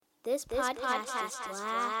This podcast is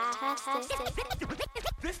black-tastic.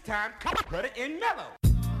 This time, cut it in mellow.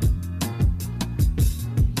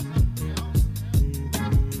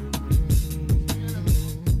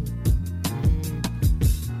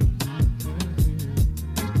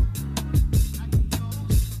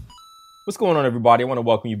 What's going on, everybody? I want to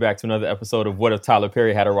welcome you back to another episode of What If Tyler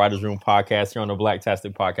Perry Had a Writer's Room podcast here on the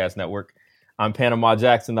Black-tastic Podcast Network. I'm Panama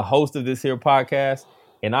Jackson, the host of this here podcast,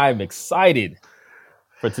 and I am excited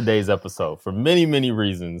for today's episode for many, many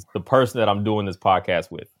reasons. The person that I'm doing this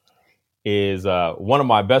podcast with is one of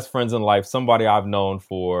my best friends in life, somebody I've known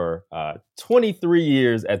for 23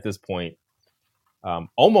 years at this point.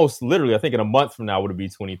 Almost literally, I think in a month from now would it be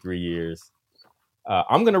 23 years.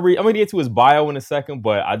 I'm gonna get to his bio in a second,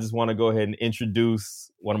 but I just want to go ahead and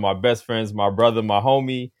introduce one of my best friends, my brother, my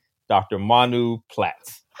homie, Dr. Manu Platt.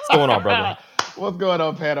 What's going on, brother? What's going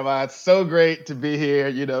on, Panama? It's so great to be here.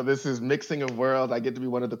 You know, this is mixing of worlds. I get to be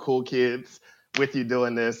one of the cool kids with you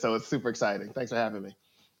doing this, so it's super exciting. Thanks for having me.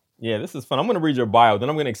 Yeah, this is fun. I'm going to read your bio, then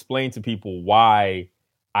I'm going to explain to people why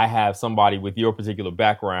I have somebody with your particular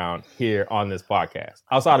background here on this podcast,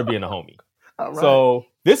 outside of being a homie. All right. So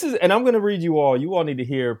this is, and I'm going to read you all need to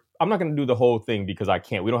hear, I'm not going to do the whole thing because I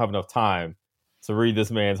can't. We don't have enough time to read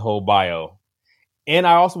this man's whole bio. And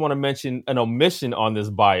I also want to mention an omission on this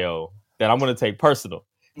bio that I'm going to take personal.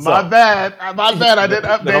 My bad. I didn't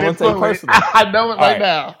update it fully. I know it right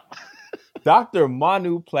now. Dr.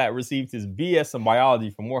 Manu Platt received his BS in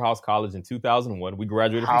biology from Morehouse College in 2001. We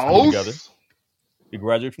graduated from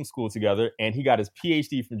school together. And he got his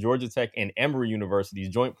Ph.D. from Georgia Tech and Emory University's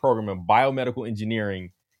joint program in biomedical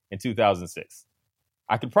engineering in 2006.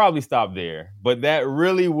 I could probably stop there, but that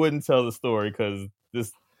really wouldn't tell the story because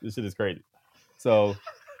this shit is crazy. So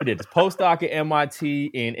he did his postdoc at MIT,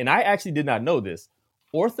 and I actually did not know this.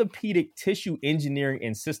 Orthopedic tissue engineering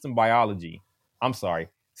and systems biology. Prior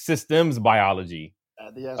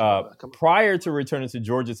to returning to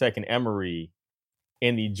Georgia Tech and Emory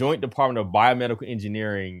in the Joint Department of Biomedical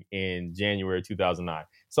Engineering in January 2009.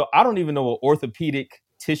 So I don't even know what orthopedic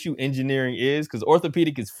tissue engineering is, because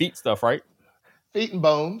orthopedic is feet stuff, right? Feet and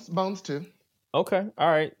bones too. Okay, all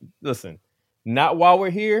right. Listen, not while we're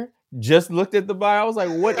here. Just looked at the bio. I was like,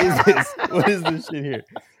 what is this? What is this shit here?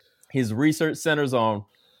 His research centers on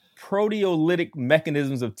proteolytic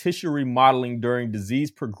mechanisms of tissue remodeling during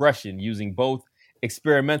disease progression using both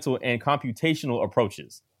experimental and computational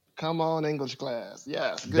approaches. Come on, English class.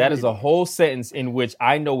 Yes. That is a whole sentence in which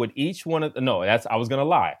I know what each one of... No, I was going to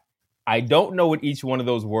lie. I don't know what each one of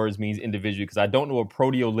those words means individually because I don't know what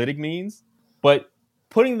proteolytic means. But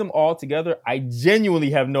putting them all together, I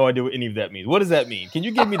genuinely have no idea what any of that means. What does that mean? Can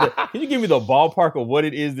you give me the ballpark of what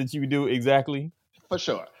it is that you do exactly? For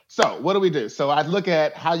sure. So what do we do? So I'd look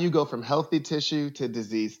at how you go from healthy tissue to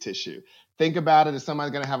diseased tissue. Think about it as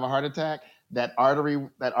somebody's going to have a heart attack. That artery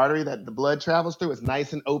that the blood travels through is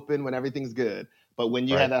nice and open when everything's good. But when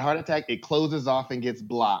you have that heart attack, it closes off and gets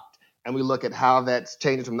blocked. And we look at how that's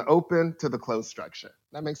changing from the open to the closed structure.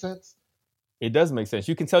 That makes sense? It does make sense.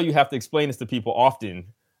 You can tell you have to explain this to people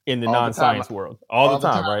often in the non-science world. All the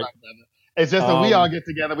time, right? It's just that we all get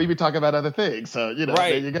together. We be talking about other things. So,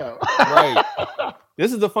 there you go. Right.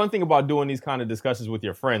 This is the fun thing about doing these kind of discussions with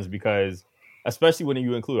your friends, because especially when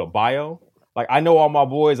you include a bio, like I know all my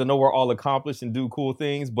boys, I know we're all accomplished and do cool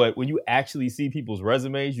things, but when you actually see people's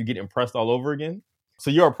resumes, you get impressed all over again.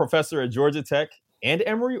 So you're a professor at Georgia Tech and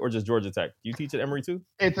Emory, or just Georgia Tech? Do you teach at Emory too?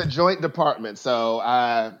 It's a joint department, so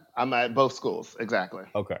I'm at both schools, exactly.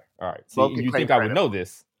 Okay, all right. So you think I would know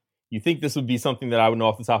this? You think this would be something that I would know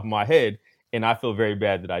off the top of my head, and I feel very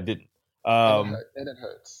bad that I didn't. And it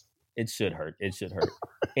hurts. It should hurt.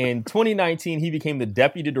 In 2019, he became the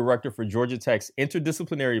deputy director for Georgia Tech's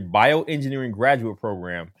interdisciplinary bioengineering graduate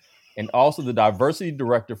program, and also the diversity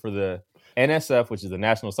director for the NSF, which is the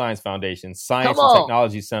National Science Foundation, Science and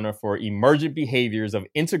Technology Center for Emergent Behaviors of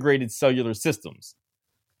Integrated Cellular Systems,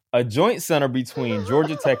 a joint center between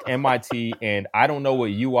Georgia Tech, MIT, and I don't know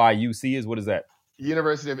what UIUC is. What is that?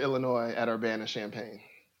 University of Illinois at Urbana-Champaign.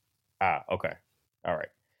 Okay. All right.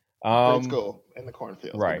 Great school in the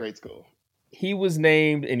cornfields. Right. Great school. He was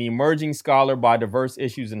named an emerging scholar by Diverse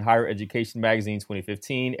Issues in Higher Education magazine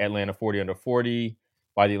 2015, Atlanta 40 Under 40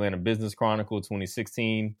 by the Atlanta Business Chronicle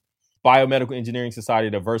 2016, Biomedical Engineering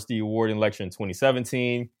Society Diversity Award and Lecture in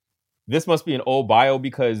 2017. This must be an old bio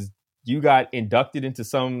because you got inducted into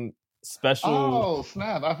some special... Oh,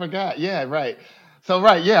 snap. I forgot. Yeah, right. So,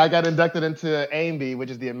 I got inducted into AIMBE,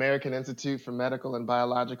 which is the American Institute for Medical and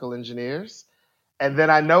Biological Engineers. And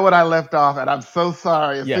then I know what I left off, and I'm so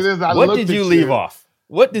sorry. As soon as I what did you leave off?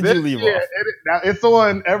 What did This you leave year, off? now it's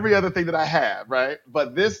on every other thing that I have, right?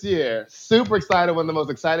 But this year, super excited. One of the most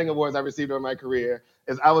exciting awards I've received in my career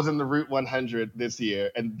is I was in the Root 100 this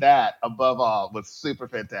year, and that, above all, was super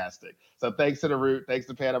fantastic. So thanks to the Root, thanks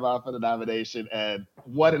to Panama for the nomination, and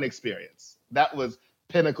what an experience! That was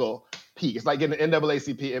pinnacle peak. It's like getting the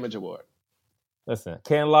NAACP Image Award. Listen,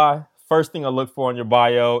 can't lie. First thing I looked for on your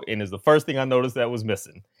bio, and is the first thing I noticed that was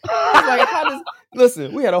missing. I was like, how does...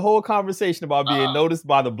 Listen, we had a whole conversation about being noticed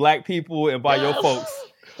by the black people and by your folks.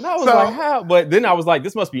 And I was like, how? But then I was like,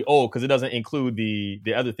 this must be old because it doesn't include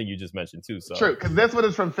the other thing you just mentioned too. So true, because this one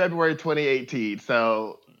is from February 2018.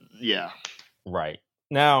 So, yeah. Right.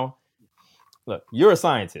 Now, look, you're a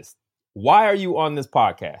scientist. Why are you on this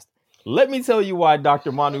podcast? Let me tell you why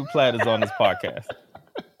Dr. Manu Platt is on this podcast.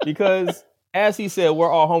 Because, as he said,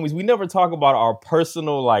 we're all homies. We never talk about our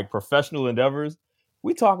personal, like, professional endeavors.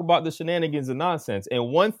 We talk about the shenanigans and nonsense. And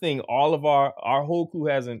one thing all of our whole crew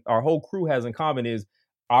has in common is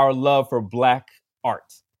our love for Black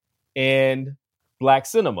art and Black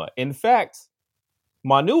cinema. In fact,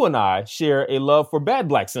 Manu and I share a love for bad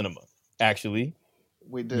Black cinema, actually.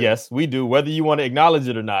 We do. Yes, we do, whether you want to acknowledge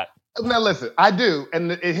it or not. Now, listen, I do.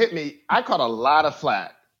 And it hit me. I caught a lot of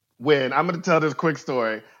flack when, I'm going to tell this quick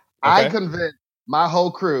story. Okay. I convinced my whole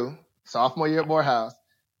crew, sophomore year at Morehouse,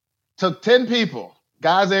 took 10 people,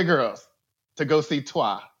 guys and girls, to go see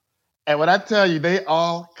Toi. And when I tell you, they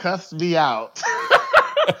all cussed me out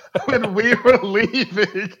when we were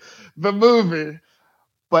leaving the movie.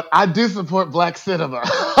 But I do support Black cinema,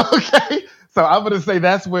 okay? So I'm going to say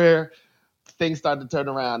that's where things started to turn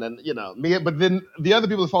around. And, you know, but then the other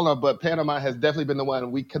people have fallen off, but Panama has definitely been the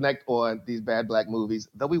one we connect on these bad Black movies,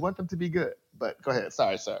 though we want them to be good. But go ahead.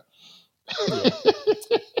 Sorry, sir. Yeah.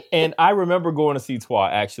 And I remember going to see Toi,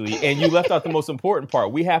 actually, and you left out the most important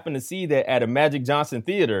part. We happened to see that at a Magic Johnson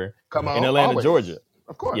Theater in Atlanta, always. Georgia.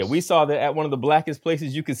 Of course. Yeah, we saw that at one of the blackest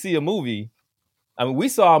places you could see a movie. I mean, we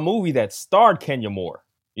saw a movie that starred Kenya Moore.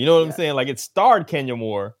 You know what I'm saying? Like, it starred Kenya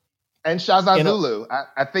Moore. And Shazza Zulu.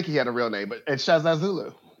 I think he had a real name, but it's Shazza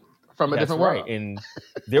Zulu from a different world. Right. And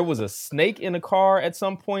there was a snake in the car at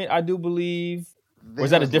some point, I do believe. Or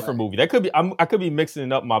is that a different movie? That could be. I could be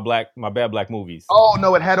mixing up my bad Black movies. Oh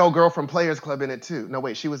no, it had old girl from Players Club in it too. No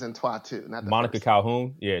wait, she was in Toi too. Not Monica first.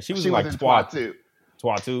 Calhoun. Yeah, she was in Toi too.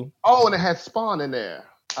 Toi too. Oh, and it had Spawn in there.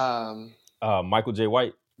 Michael J.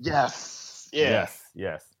 White. Yes. Yeah.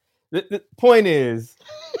 Yes. The point is,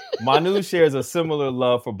 Manu shares a similar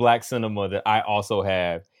love for Black cinema that I also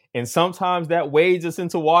have, and sometimes that wades us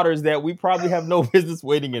into waters that we probably have no business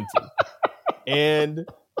wading into. And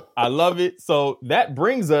I love it. So that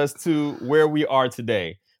brings us to where we are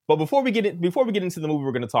today. But before we get into the movie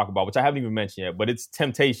we're going to talk about, which I haven't even mentioned yet, but it's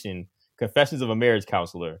Temptation, Confessions of a Marriage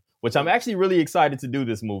Counselor, which I'm actually really excited to do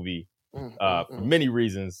this movie for many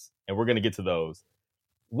reasons, and we're going to get to those.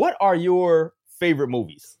 What are your favorite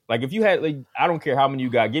movies? Like, if you had, like, I don't care how many you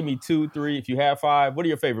got, give me 2, 3. If you have 5, what are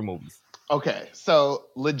your favorite movies? Okay, so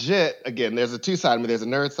legit, again, there's a two side of me. There's a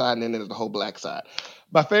nerd side, and then there's the whole Black side.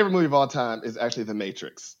 My favorite movie of all time is actually The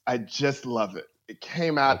Matrix. I just love it. It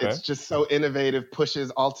came out. It's just so innovative,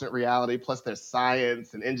 pushes alternate reality, plus there's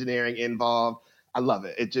science and engineering involved. I love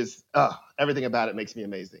it. It just, everything about it makes me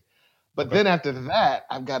amazing. But then after that,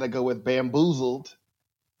 I've got to go with Bamboozled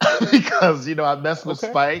because, you know, I messed with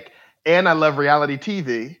Spike and I love reality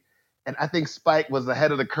TV. And I think Spike was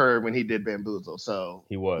ahead of the curve when he did Bamboozle. So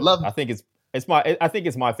he was. I think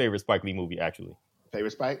it's my favorite Spike Lee movie, actually.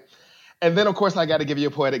 Favorite Spike? And then, of course, I got to give you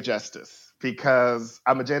a Poetic Justice because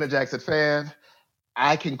I'm a Janet Jackson fan.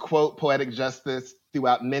 I can quote Poetic Justice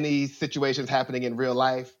throughout many situations happening in real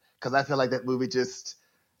life because I feel like that movie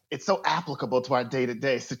it's so applicable to our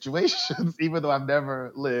day-to-day situations, even though I've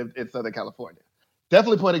never lived in Southern California.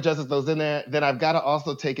 Definitely Poetic Justice goes in there. Then I've got to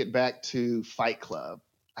also take it back to Fight Club.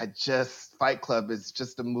 Fight Club is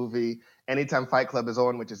just a movie. Anytime Fight Club is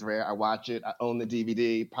on, which is rare, I watch it. I own the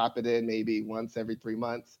DVD, pop it in maybe once every 3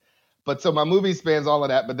 months. But so my movie spans all of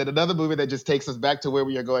that. But then another movie that just takes us back to where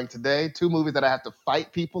we are going today. 2 movies that I have to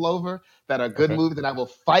fight people over that are good movies that I will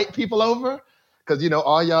fight people over. Because, you know,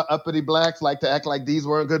 all y'all uppity Blacks like to act like these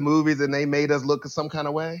weren't good movies and they made us look some kind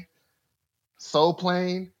of way. Soul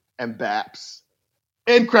Plane and Baps.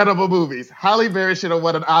 Incredible movies. Halle Berry should have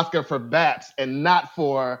won an Oscar for Baps and not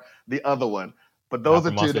for the other one. But those are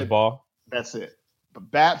 2 that's it. But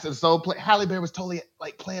Baps and Soul Plane. Halle Berry was totally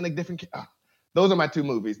like playing a different... Those are my 2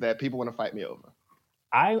 movies that people want to fight me over.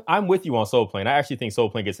 I'm with you on Soul Plane. I actually think Soul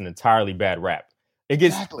Plane gets an entirely bad rap. It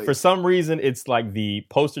gets, for some reason, it's like the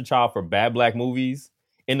poster child for bad Black movies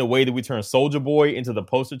in the way that we turn Soulja Boy into the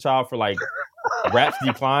poster child for like rap's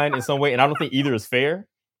decline in some way. And I don't think either is fair.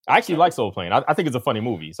 I actually like Soul Plane. I think it's a funny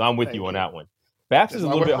movie, so I'm with you on that one. Baps is a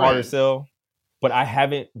little bit harder to sell, but I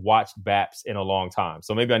haven't watched Baps in a long time,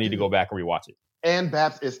 so maybe I need to go back and rewatch it. And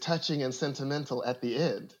Baps is touching and sentimental at the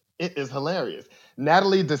end. It is hilarious.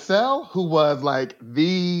 Natalie Desselle, who was like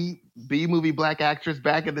the B-movie black actress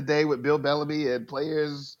back in the day with Bill Bellamy and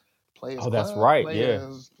Players. Oh, that's right.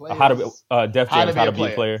 Players. How to Def Jam's How to Be a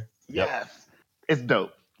Player. Yes, yep. It's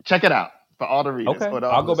dope. Check it out for all the readers. Okay,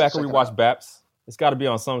 I'll go back and rewatch Baps. It's got to be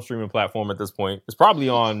on some streaming platform at this point. It's probably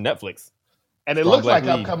on Netflix. And it looks like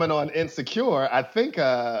I'm coming on Insecure. I think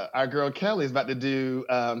our girl Kelly is about to do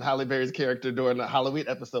Halle Berry's character during the Halloween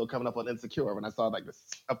episode coming up on Insecure when I saw like this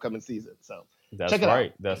upcoming season. So check it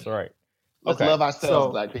out. That's right. Let's love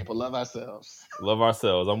ourselves, black people. Love ourselves. Love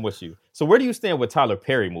ourselves. I'm with you. So where do you stand with Tyler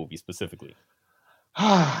Perry movies specifically?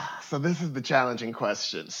 So this is the challenging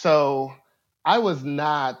question. So I was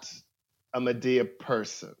not a Medea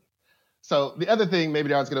person. So the other thing,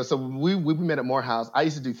 maybe I was gonna. So we met at Morehouse. I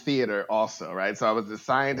used to do theater also, right? So I was a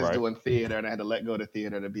scientist doing theater, and I had to let go to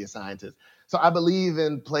theater to be a scientist. So I believe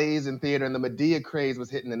in plays and theater, and the Medea craze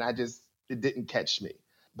was hitting, and it didn't catch me.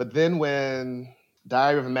 But then when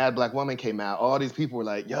Diary of a Mad Black Woman came out, all these people were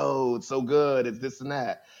like, "Yo, it's so good, it's this and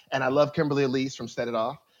that." And I love Kimberly Elise from Set It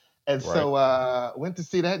Off, and so went to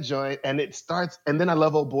see that joint, and it starts. And then I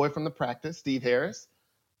love Old Boy from The Practice, Steve Harris.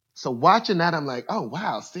 So watching that, I'm like, oh,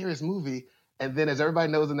 wow, serious movie. And then as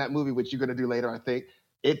everybody knows in that movie, which you're going to do later, I think,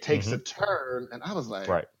 it takes a turn. And I was like,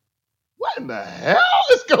 what in the hell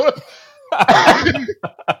is going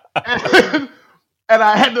on? and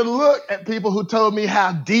I had to look at people who told me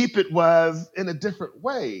how deep it was in a different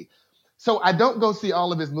way. So I don't go see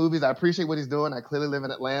all of his movies. I appreciate what he's doing. I clearly live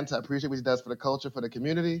in Atlanta. I appreciate what he does for the culture, for the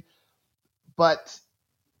community. But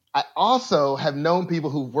I also have known people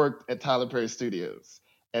who've worked at Tyler Perry Studios.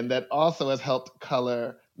 And that also has helped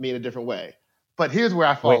color me in a different way. But here's where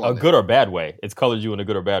I fall. Wait, a good or bad way? It's colored you in a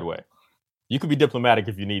good or bad way? You could be diplomatic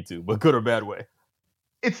if you need to, but good or bad way?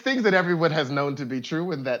 It's things that everyone has known to be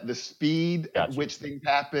true, and that the speed at which things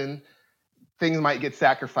happen, things might get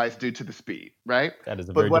sacrificed due to the speed, right? That is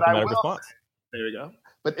a very diplomatic response. There you go.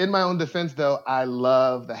 But in my own defense, though, I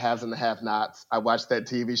love the haves and the have-nots. I watch that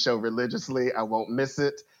TV show religiously. I won't miss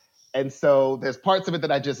it. And so there's parts of it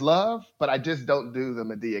that I just love, but I just don't do the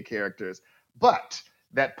Medea characters. But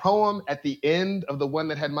that poem at the end of the one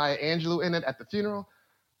that had Maya Angelou in it at the funeral,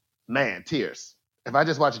 man, tears. If I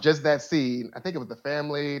just watch just that scene, I think it was the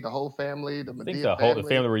whole family, the Medea family. The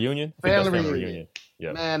family reunion? Family reunion.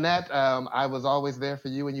 Yeah. Man, that I was always there for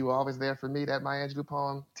you and you were always there for me, that Maya Angelou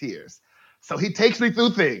poem, tears. So he takes me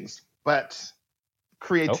through things, but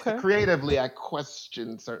creatively I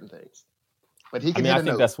question certain things. But he can I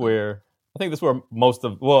think that's where most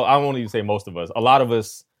of, well, I won't even say most of us. A lot of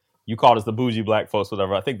us, you called us the bougie black folks,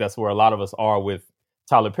 whatever. I think that's where a lot of us are with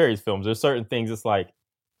Tyler Perry's films. There's certain things. It's like,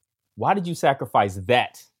 why did you sacrifice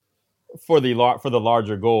that for the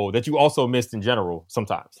larger goal that you also missed in general?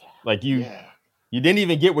 Sometimes, like you didn't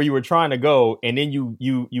even get where you were trying to go, and then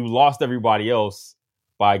you lost everybody else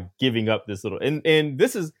by giving up this little. And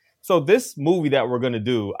this movie that we're gonna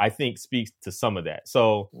do, I think, speaks to some of that.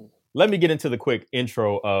 So. Let me get into the quick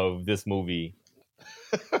intro of this movie.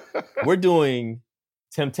 We're doing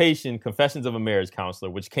Temptation, Confessions of a Marriage Counselor,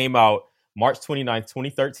 which came out March 29th,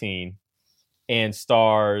 2013, and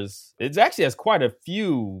it actually has quite a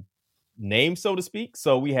few names, so to speak.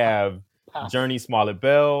 So we have Journey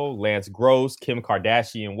Smollett-Bell, Lance Gross, Kim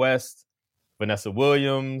Kardashian West, Vanessa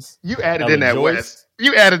Williams. You added in that West.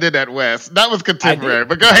 That was contemporary,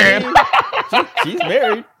 but go ahead. She's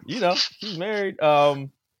married. She's married.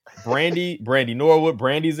 Brandy Norwood,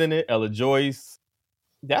 Brandy's in it. Ella Joyce.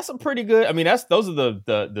 That's a pretty good. I mean, those are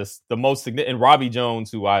the most significant. And Robbie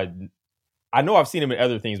Jones, who I know I've seen him in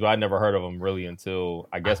other things, but I never heard of him really until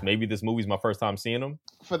I guess maybe this movie's my first time seeing him.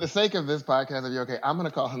 For the sake of this podcast, if you're okay, I'm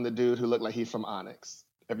gonna call him the dude who looked like he's from Onyx.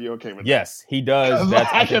 If you're okay with that. Yes, he does.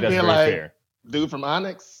 I think that's very fair. Dude from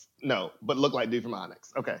Onyx? No, but look like dude from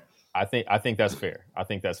Onyx. Okay. I think that's fair.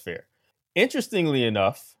 Interestingly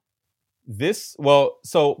enough.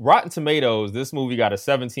 So Rotten Tomatoes, this movie got a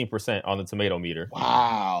 17% on the tomato meter.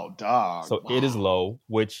 Wow, dog. So it is low,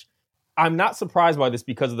 which I'm not surprised by this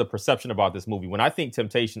because of the perception about this movie. When I think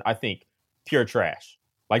Temptation, I think pure trash.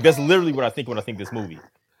 Like that's literally what I think when I think this movie.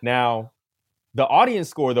 Now, the audience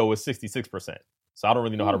score though was 66%. So I don't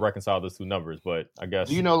really know how to reconcile those two numbers, but I guess.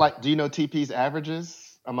 Do you know TP's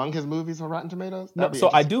averages among his movies on Rotten Tomatoes? No,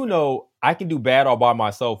 so I do know I Can Do Bad All By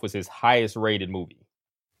Myself was his highest rated movie.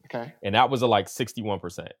 Okay. And that was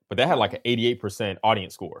 61%, but that had like an 88%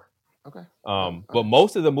 audience score. Okay. But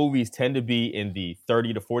most of the movies tend to be in the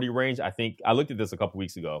 30 to 40 range. I think I looked at this a couple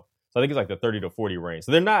weeks ago. So I think it's like the 30 to 40 range.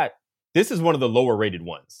 So they're not. This is one of the lower rated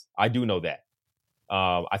ones. I do know that.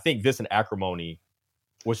 I think this and Acrimony,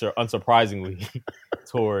 which are unsurprisingly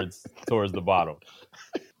towards the bottom.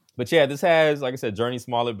 But yeah, this has, like I said, Journey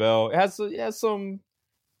Smollett Bell. It has some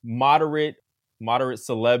moderate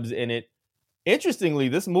celebs in it. Interestingly,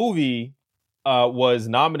 this movie was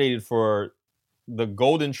nominated for the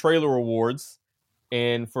Golden Trailer Awards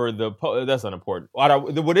and for that's unimportant.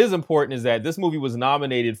 What is important is that this movie was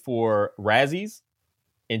nominated for Razzies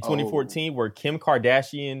in 2014, where Kim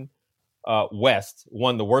Kardashian West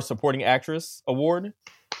won the Worst Supporting Actress award,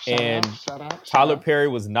 and Tyler Perry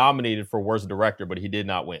was nominated for Worst Director, but he did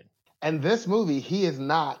not win. And this movie, he is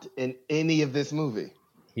not in any of this movie.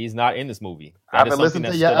 He's not in this movie. I've been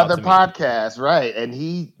listening to your other podcasts, right? And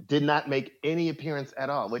he did not make any appearance at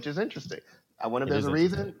all, which is interesting. I wonder if there's a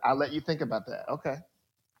reason. I'll let you think about that. Okay.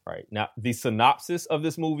 Right. Now, the synopsis of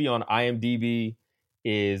this movie on IMDb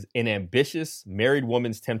is: an ambitious married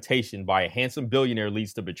woman's temptation by a handsome billionaire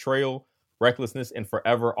leads to betrayal, recklessness, and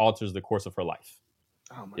forever alters the course of her life.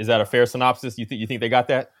 Is that a fair synopsis? You think they got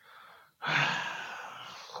that? I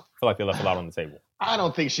feel like they left a lot on the table. I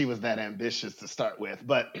don't think she was that ambitious to start with,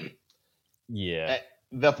 but yeah,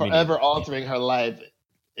 the forever altering her life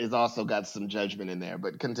is also got some judgment in there.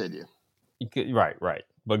 But continue. Right.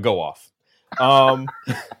 But go off.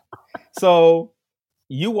 So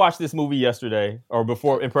you watched this movie yesterday or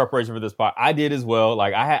before in preparation for this pod. I did as well.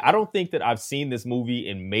 Like I don't think that I've seen this movie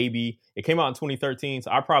in maybe it came out in 2013,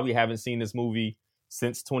 so I probably haven't seen this movie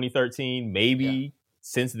since 2013, maybe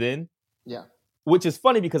since then. Yeah. Which is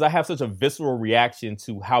funny because I have such a visceral reaction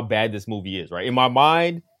to how bad this movie is, right? In my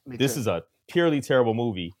mind, this is a purely terrible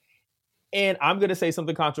movie. And I'm going to say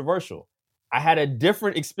something controversial. I had a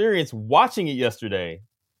different experience watching it yesterday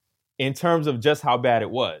in terms of just how bad it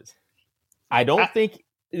was. I don't think,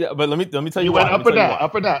 but let me tell you. You went up or down,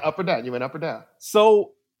 up or down, up or down. You went up or down.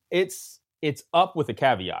 So it's up with a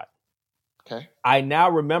caveat. Okay. I now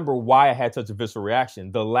remember why I had such a visceral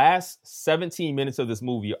reaction. The last 17 minutes of this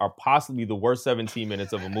movie are possibly the worst 17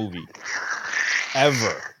 minutes of a movie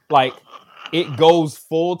ever. Like, it goes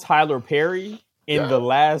full Tyler Perry in the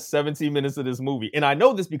last 17 minutes of this movie. And I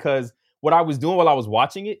know this because what I was doing while I was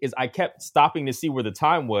watching it is I kept stopping to see where the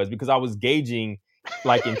time was because I was gauging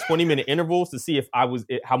like in 20-minute intervals to see if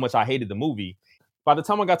how much I hated the movie. By the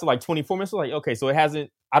time I got to like 24 minutes, I was like, okay, so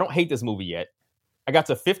I don't hate this movie yet. I got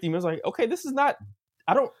to 50 minutes, like, okay, this is not,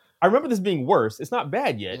 I remember this being worse. It's not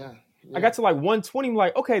bad yet. Yeah. I got to like 120, I'm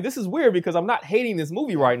like, okay, this is weird because I'm not hating this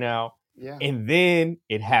movie right now. Yeah. And then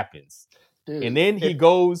it happens. Dude, and then he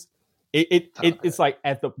goes, it's like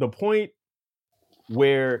at the point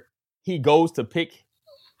where he goes to pick,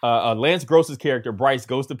 Lance Gross's character, Bryce,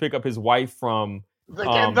 goes to pick up his wife from the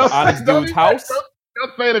honest dude's house.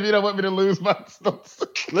 Don't say it if you don't want me to lose my stuff.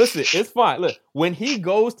 Listen, it's fine. Look, when he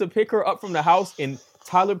goes to pick her up from the house and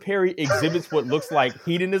Tyler Perry exhibits what looks like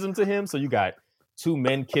hedonism to him. So you got two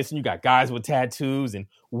men kissing, you got guys with tattoos and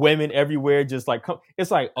women everywhere. Just like,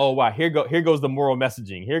 it's like, oh wow, here goes the moral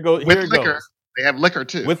messaging. Here it goes. They have liquor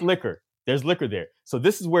too. With liquor. There's liquor there. So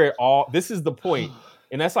this is where this is the point.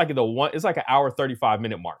 And that's like it's like an hour,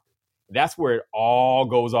 35-minute mark. That's where it all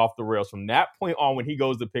goes off the rails. From that point on, when he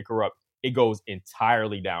goes to pick her up, it goes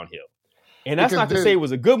entirely downhill. And that's not to say it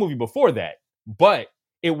was a good movie before that, but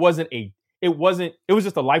it was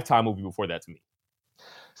just a Lifetime movie before that to me.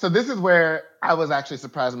 So this is where I was actually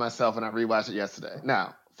surprised myself when I rewatched it yesterday.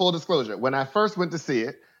 Now, full disclosure, when I first went to see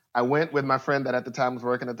it, I went with my friend that at the time was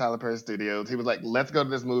working at Tyler Perry Studios. He was like, let's go to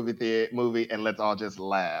this movie and let's all just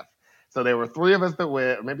laugh. So there were three of us that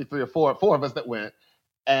went, maybe three or four of us that went.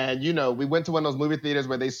 And, you know, we went to one of those movie theaters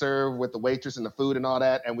where they serve with the waitress and the food and all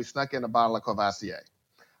that, and we snuck in a bottle of Courvoisier.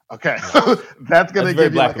 Okay, so that's going to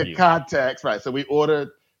give you like a context, right? So we ordered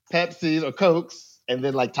Pepsis or Cokes and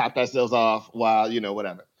then like topped ourselves off while, you know,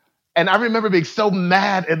 whatever. And I remember being so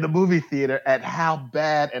mad in the movie theater at how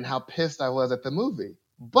bad and how pissed I was at the movie.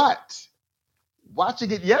 But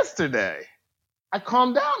watching it yesterday, I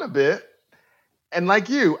calmed down a bit. And like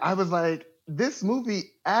you, I was like, this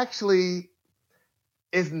movie actually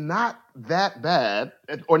is not that bad,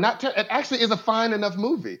 or not. It actually is a fine enough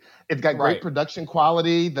movie. It's got great production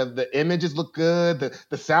quality. The images look good.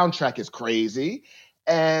 The soundtrack is crazy.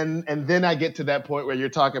 And then I get to that point where you're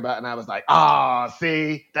talking about, and I was like,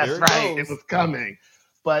 see, that's right. It was coming.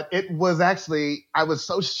 But it was actually, I was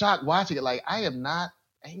so shocked watching it. Like, I am not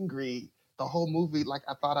angry the whole movie like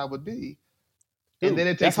I thought I would be. And then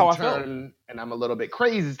it takes a turn, and I'm a little bit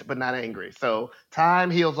crazed, but not angry. So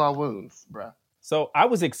time heals all wounds, bro. So I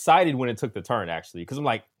was excited when it took the turn, actually, because I'm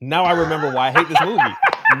like, now I remember why I hate this movie.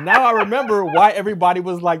 Now I remember why everybody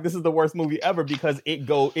was like, "This is the worst movie ever," because it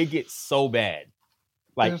gets so bad.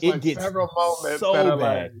 Like There's it like gets several moments so that are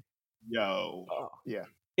bad. like, yo, yeah.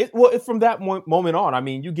 It's from that moment on. I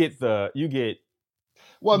mean, you get. Well,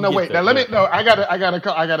 You no, get wait. Now I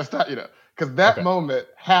gotta stop you though, because that Okay. moment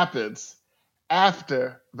happens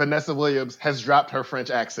after Vanessa Williams has dropped her French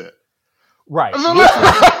accent. Right.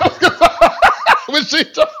 When she,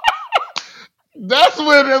 that's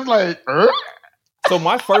when it's like, So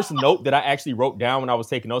my first note that I actually wrote down when I was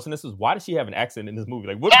taking notes, and this is, why does she have an accent in this movie?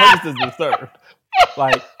 Like, what purpose does this serve?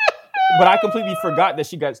 Like, but I completely forgot that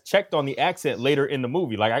she got checked on the accent later in the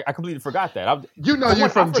movie. Like, I completely forgot that. you're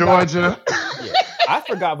from Georgia. Yeah, I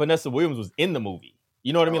forgot Vanessa Williams was in the movie.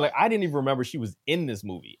 You know what I mean? Like, I didn't even remember she was in this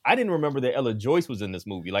movie. I didn't remember that Ella Joyce was in this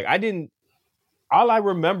movie. Like, all I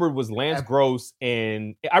remembered was Lance Gross,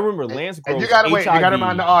 and I remember Lance Gross. And you gotta wait. You gotta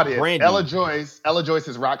remind the audience. Brandy. Ella Joyce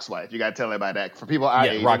is Rock's wife. You gotta tell everybody that. For people our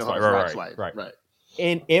age, Rock's Rock's wife. Right.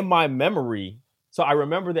 And in my memory, so I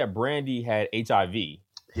remember that Brandy had HIV,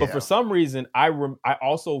 but for some reason, I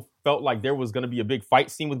also felt like there was going to be a big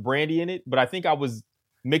fight scene with Brandy in it. But I think I was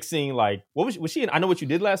mixing, like, what was she in? I Know What You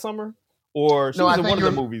Did Last Summer, or she was in one of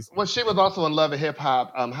the movies. Well, she was also in Love and Hip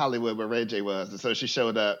Hop Hollywood, where Ray J was, and so she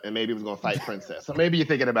showed up and maybe was going to fight Princess. So maybe you're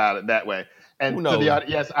thinking about it that way. And Who knows?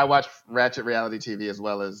 Yes, I watch Ratchet reality TV as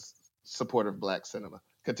well as supportive Black cinema.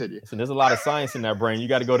 Continue. So there's a lot of science in that brain. You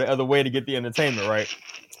got to go the other way to get the entertainment, right?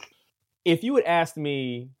 If you had asked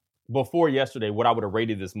me before yesterday what I would have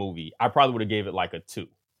rated this movie, I probably would have gave it like a 2,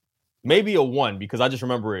 maybe a 1, because I just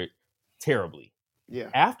remember it terribly. Yeah.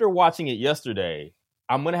 After watching it yesterday,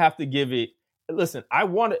 I'm gonna have to give it. Listen,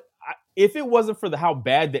 if it wasn't for how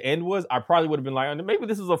bad the end was, I probably would have been like, maybe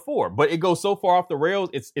this is a 4. But it goes so far off the rails,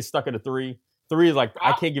 it's stuck at a 3. 3 is like,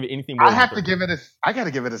 I can't give it anything more. I got to give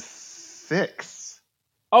it a 6.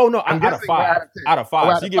 Oh no, out of 5. Out of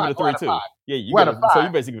 5. So you give it a 3 too. Yeah, you give it. So you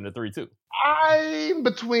basically give it a 3 too. I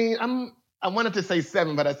wanted to say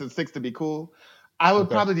 7, but I said 6 to be cool. I would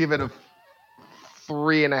probably give it a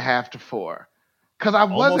 3.5 to 4. Because I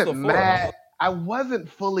wasn't mad. I wasn't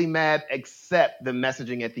fully mad, except the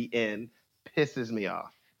messaging at the end pisses me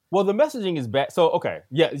off. Well, the messaging is bad. So okay,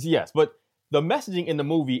 yes, but the messaging in the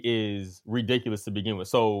movie is ridiculous to begin with.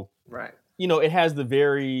 So right, it has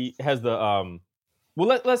the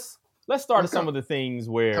Well, let's start at some of the things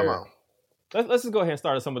where. Come on. Let's just go ahead and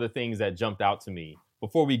start at some of the things that jumped out to me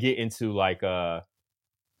before we get into like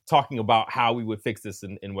talking about how we would fix this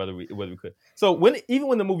and whether we could. So even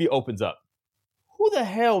when the movie opens up, who the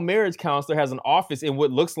hell marriage counselor has an office in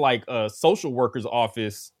what looks like a social worker's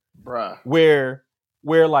office, bruh? Where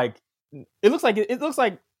like it looks like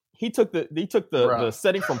he took the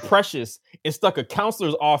setting from Precious and stuck a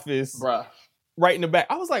counselor's office, bruh, right in the back.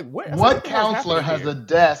 I was like, what counselor has a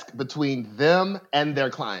desk between them and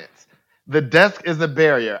their clients? The desk is a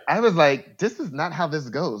barrier. I was like, this is not how this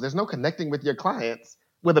goes. There's no connecting with your clients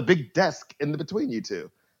with a big desk in between you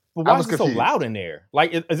two. But why is it so loud in there?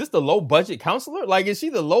 Like, is this the low budget counselor? Like, is she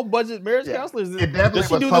the low budget marriage counselor? Does she do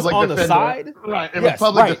this on the side? Right. It was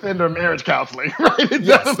public defender marriage counseling. Right. It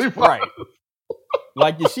definitely was. Right.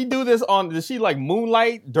 Like, did she do this does she like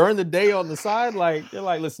moonlight during the day on the side? Like, they're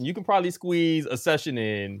like, listen, you can probably squeeze a session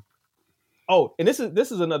in. Oh, and this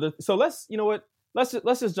is another. So let's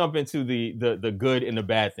just jump into the good and the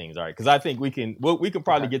bad things, all right? Because I think we can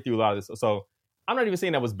probably get through a lot of this. So I'm not even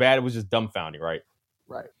saying that was bad. It was just dumbfounding, right?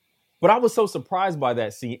 Right. But I was so surprised by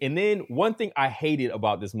that scene. And then one thing I hated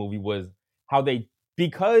about this movie was how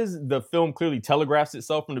because the film clearly telegraphs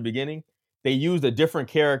itself from the beginning, they used a different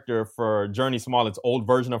character for Jurnee Smollett's old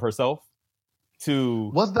version of herself.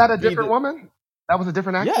 Was that a different woman? That was a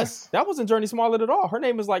different actress? Yes, that wasn't Jurnee Smollett at all. Her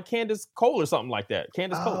name is like Candace Cole or something like that.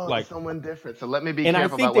 Candace Cole. Like someone different. So let me be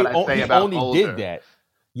careful about what I say about older. And I think they only did that.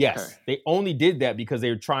 Yes, they only did that because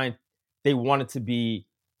they wanted to be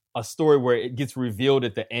a story where it gets revealed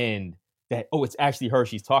at the end that, it's actually her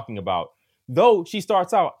she's talking about. Though she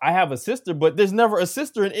starts out, I have a sister, but there's never a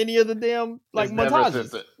sister in any of the damn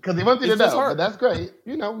montages. Because he wants you to know, but that's great.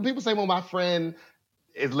 People say, well, my friend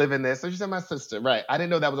is living this. So she said my sister. Right. I didn't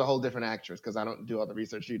know that was a whole different actress because I don't do all the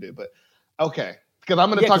research you do. But okay. Because I'm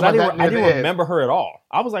going to talk about that. I didn't remember her at all.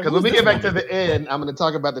 I was like, because when we get back to the end, I'm going to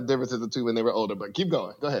talk about the differences of the two when they were older. But keep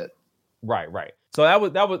going. Go ahead. Right. So that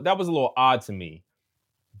was a little odd to me.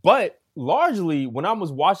 But largely, when I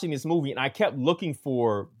was watching this movie, and I kept looking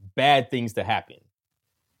for bad things to happen,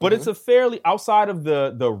 but it's a fairly, outside of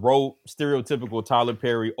the rote, stereotypical Tyler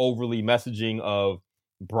Perry overly messaging of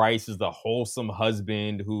Bryce is the wholesome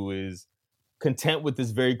husband who is content with this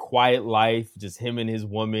very quiet life, just him and his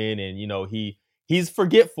woman, and he's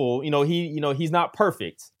forgetful. He's not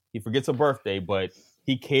perfect. He forgets a birthday, but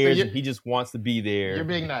He cares and he just wants to be there. You're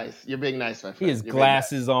being nice. You're being nice, my friend. He has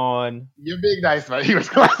glasses on. You're being nice, my he was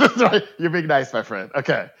glasses on. You're being nice, my friend.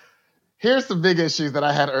 Okay. Here's some big issues that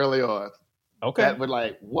I had early on. Okay. That were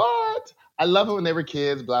like, what? I love it when they were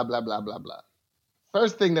kids, blah, blah, blah, blah, blah.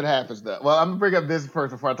 First thing that happens, though. Well, I'm going to bring up this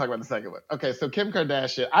first before I talk about the second one. Okay, so Kim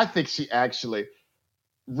Kardashian, I think she actually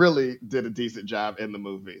really did a decent job in the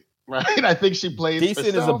movie, right? I think she plays decent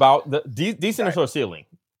herself. Is about the decent is her ceiling.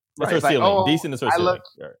 That's her ceiling. Decent is her ceiling.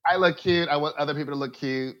 I look cute. I want other people to look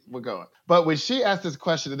cute. We're going. But when she asked this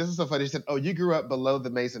question, and this is so funny, she said, "Oh, you grew up below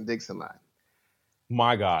the Mason-Dixon line."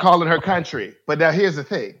 My God. Calling her country. But now here's the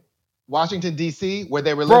thing. Washington, D.C., where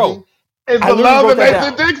they were living, is below the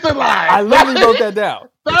Mason-Dixon line. I literally wrote that down.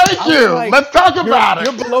 Thank you. Like, let's talk about it.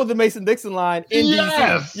 You're below the Mason-Dixon line in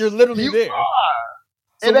D.C. You're literally there. Are.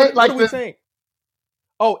 So it ain't what are we saying?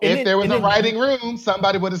 Oh, if there was a writing room,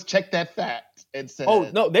 somebody would have checked that fact and said, "Oh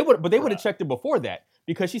no, they would have checked it before that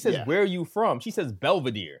because she says, where are you from?" She says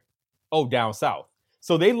Belvedere. Oh, down south.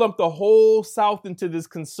 So they lumped the whole South into this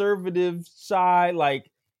conservative shy,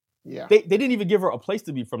 they didn't even give her a place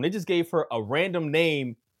to be from. They just gave her a random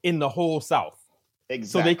name in the whole South.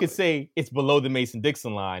 Exactly. So they could say it's below the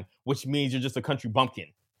Mason-Dixon line, which means you're just a country bumpkin.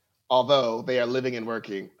 Although they are living and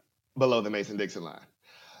working below the Mason-Dixon line.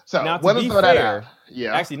 So now, to be fair,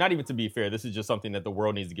 actually, not even to be fair, this is just something that the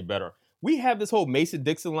world needs to get better. We have this whole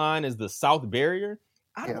Mason-Dixon line as the South barrier.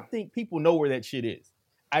 I don't think people know where that shit is.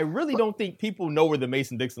 I really don't think people know where the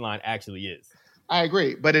Mason-Dixon line actually is. I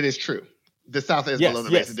agree, but it is true. The South is below the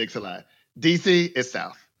Mason-Dixon line. D.C. is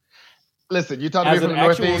South. Listen, you talking to me from the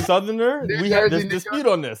Northeast. As an actual Southerner, there's dispute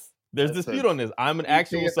on this. There's dispute on this. I'm an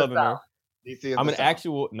actual Southerner. I'm an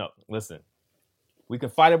actual. No, listen. We can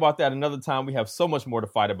fight about that another time. We have so much more to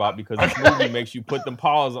fight about because this movie makes you put them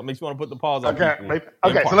paws on. Makes you want to put the paws on. Okay.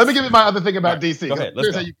 So let me give you my other thing about DC. Go ahead.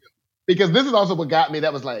 Let's go. Because this is also what got me.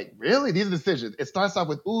 That was like, really, these are decisions. It starts off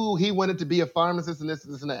with, ooh, he wanted to be a pharmacist and this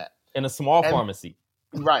and that. In a small pharmacy.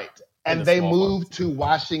 Right. And they moved to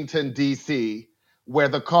Washington, D.C., where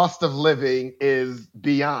the cost of living is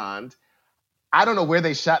beyond. I don't know where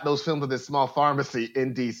they shot those films with this small pharmacy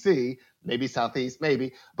in D.C., maybe Southeast,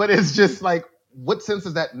 maybe. But it's just like, what sense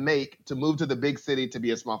does that make to move to the big city to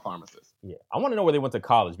be a small pharmacist? Yeah, I want to know where they went to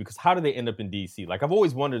college because how did they end up in D.C.? Like, I've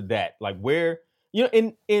always wondered that. Like, where,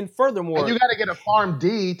 and furthermore. And you got to get a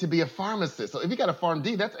PharmD to be a pharmacist. So if you got a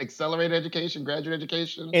PharmD, that's accelerated education, graduate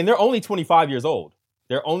education. And they're only 25 years old.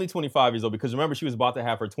 They're only 25 years old because remember, she was about to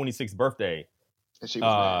have her 26th birthday. And she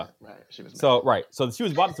was mad. Right. She was mad. So she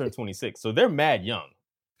was about to turn 26. So they're mad young.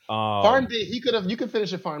 PharmD, you could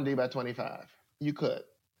finish a PharmD by 25. You could.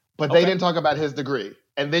 But they didn't talk about his degree.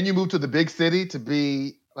 And then you move to the big city to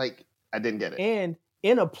be like, I didn't get it. And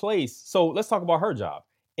in a place, so let's talk about her job.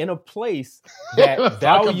 In a place that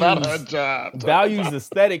values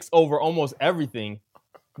aesthetics over almost everything.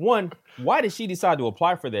 One, why did she decide to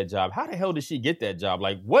apply for that job? How the hell did she get that job?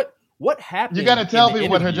 Like, what happened? You got to tell people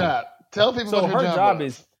what her job. Tell people what her job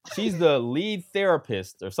is. She's the lead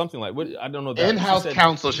therapist or something like. What I don't know. In-house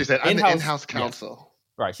counsel. She said, "I'm the in-house counsel." Yes.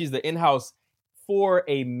 Right. She's the in-house for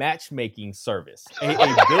a matchmaking service, a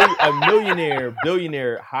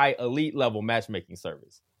billionaire, high elite level matchmaking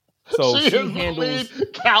service. So she handles the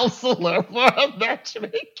lead counselor for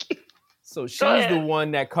matchmaking. So she's the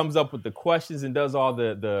one that comes up with the questions and does all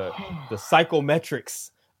the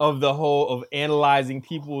psychometrics of the whole of analyzing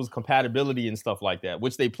people's compatibility and stuff like that,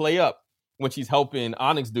 which they play up when she's helping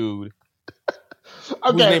Onyx dude,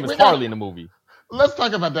 whose name is Harley in the movie. Let's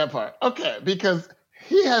talk about that part. Okay, because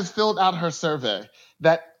he has filled out her survey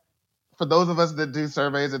that, for those of us that do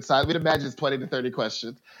surveys inside, we'd imagine it's 20 to 30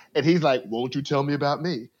 questions. And he's like, won't you tell me about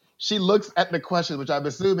me? She looks at the questions, which I'm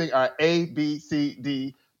assuming are A, B, C,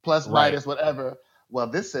 D, plus, minus, whatever. Well,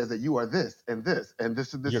 this says that you are this, and this, and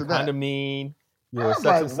this, and this, You're and that. You're kind of mean. You're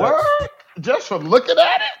like, what? Just from looking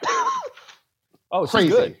at it? Oh,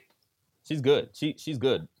 she's good. She's good. She's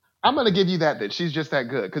good. I'm going to give you that then. She's just that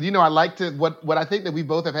good. Because, I like to, what I think that we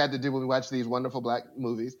both have had to do when we watch these wonderful black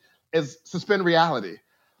movies is suspend reality.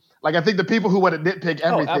 Like, I think the people who want to nitpick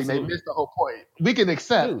everything, they miss the whole point. We can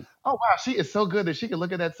accept, wow, she is so good that she can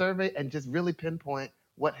look at that survey and just really pinpoint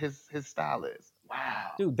what his style is.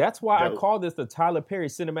 Wow. Dude, that's why I call this the Tyler Perry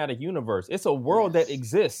cinematic universe. It's a world that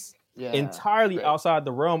exists entirely outside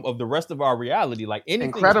the realm of the rest of our reality. Like anything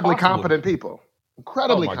incredibly competent people.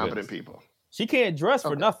 Incredibly competent people. She can't dress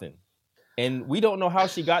for nothing. And we don't know how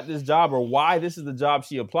she got this job or why this is the job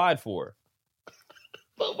she applied for.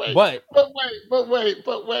 But wait.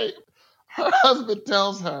 Her husband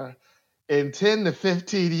tells her in 10 to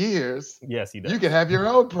 15 years, yes, he does. You can have your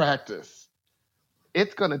own practice.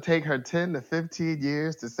 it's going to take her 10 to 15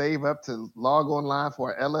 years to save up to log online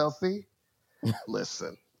for an LLC.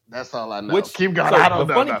 Listen, that's all I know. Keep going. So I don't the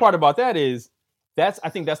know. funny part about that is I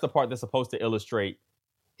think that's the part that's supposed to illustrate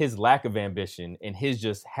his lack of ambition and his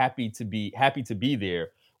just happy to be there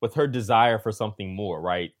with her desire for something more,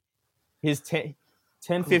 right? His 10,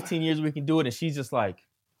 15 years we can do it, and she's just like,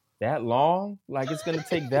 that long? Like it's gonna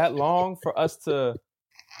take that long for us to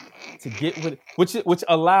get with which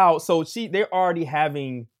allows so they're already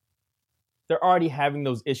having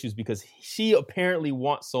those issues because she apparently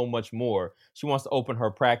wants so much more. She wants to open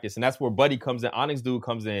her practice, and that's where Buddy comes in. Onyx Dude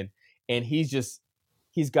comes in, and he's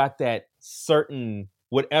got that certain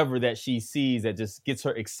whatever that she sees that just gets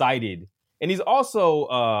her excited. And he's also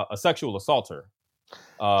a sexual assaulter.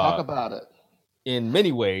 Talk about it. In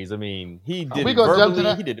many ways, I mean, he did it verbally, jump to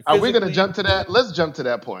that? he did it physically. Are we going to jump to that? Let's jump to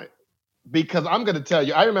that point. Because I'm going to tell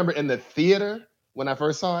you, I remember in the theater when I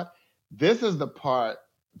first saw it, this is the part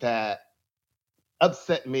that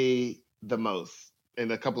upset me the most in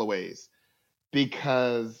a couple of ways.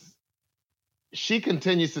 Because she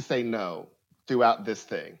continues to say no throughout this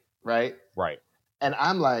thing, right? Right. And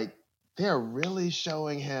I'm like, they're really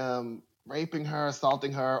showing him raping her,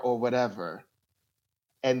 assaulting her, or whatever.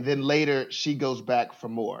 And then later she goes back for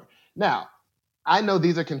more. Now, I know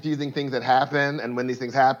these are confusing things that happen, and when these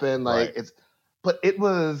things happen, like right. but it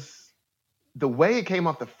was the way it came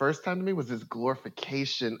off the first time to me was this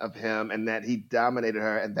glorification of him and that he dominated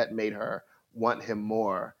her and that made her want him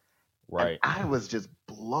more. Right. And I was just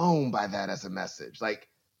blown by that as a message, like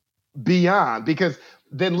beyond, because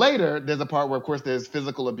then later there's a part where, of course, there's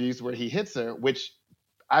physical abuse where he hits her, which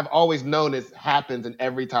I've always known happens in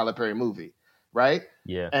every Tyler Perry movie. Right?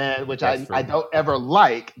 Yeah. And which I don't ever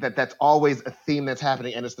like that's always a theme that's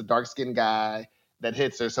happening. And it's the dark-skinned guy that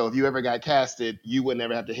hits her. So if you ever got casted, you would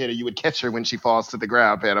never have to hit her. You would catch her when she falls to the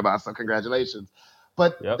ground, Panama. So congratulations.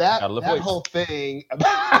 But that whole thing,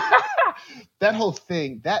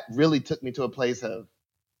 that really took me to a place of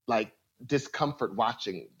like discomfort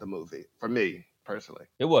watching the movie for me personally.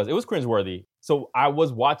 It was cringeworthy. So I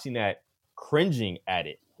was watching that cringing at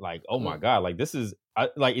it. Like, oh my God, like this is,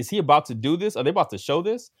 is he about to do this? Are they about to show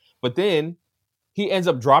this? But then he ends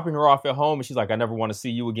up dropping her off at home, and she's like, I never want to see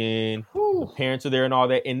you again. Whew. The parents are there and all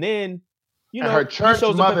that. And then, and her church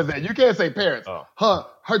mother's there. You can't say parents. Oh.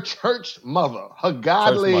 Her church mother, her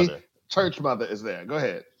godly church mother is there. Go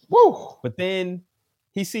ahead. Woo. But then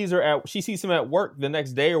she sees him at work the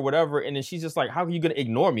next day or whatever, and then she's just like, how are you going to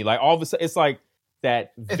ignore me? Like all of a sudden, it's like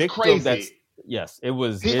that victim. It's crazy. Yes, it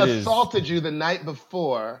was. He assaulted you the night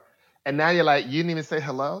before, and now you're like, you didn't even say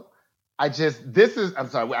hello? I'm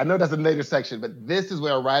sorry, I know that's a later section, but this is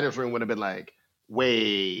where a writer's room would have been like,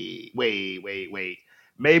 wait.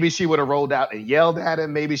 Maybe she would have rolled out and yelled at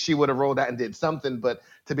him. Maybe she would have rolled out and did something, but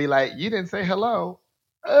to be like, you didn't say hello?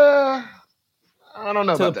 I don't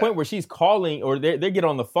know. To the point where she's calling, or they get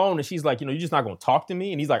on the phone, and she's like, you're just not going to talk to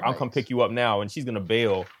me? And he's like, I'll come pick you up now, and she's going to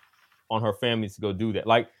bail on her family to go do that.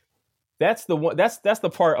 Like, that's the one. That's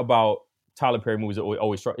the part about Tyler Perry movies that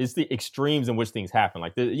always struggle. It's the extremes in which things happen.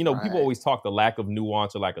 Like people always talk the lack of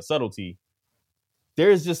nuance or lack of subtlety.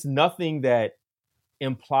 There is just nothing that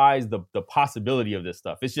implies the possibility of this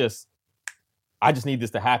stuff. It's just, I just need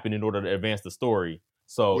this to happen in order to advance the story.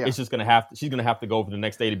 So it's just she's gonna have to go for the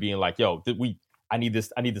next day to being like, yo, I need this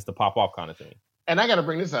to pop off kind of thing. And I got to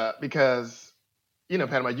bring this up because,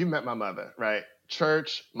 Panama, you met my mother, right?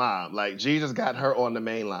 Church mom, like Jesus got her on the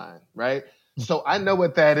main line, right? So I know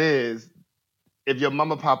what that is. If your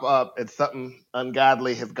mama pop up and something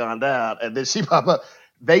ungodly has gone down, and then she pop up,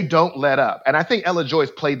 they don't let up. And I think Ella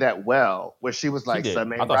Joyce played that well, where she was like,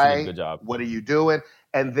 "Son, ain't right. She did a good job. What are you doing?"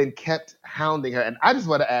 And then kept hounding her. And I just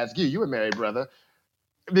want to ask you, you were married, brother,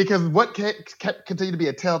 because what kept continue to be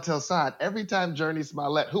a telltale sign every time Journey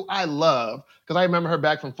Smollett, who I love, because I remember her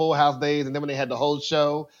back from Full House days, and then when they had the whole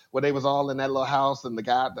show where they was all in that little house, and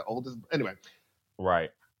the oldest, anyway, right.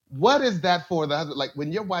 What is that for the husband? Like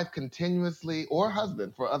when your wife continuously, or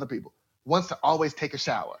husband for other people, wants to always take a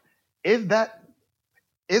shower, is that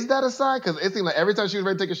a sign? Because it seemed like every time she was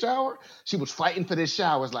ready to take a shower, she was fighting for this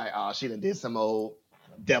shower. It's like, oh, she done did some old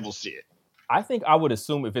devil shit. I think I would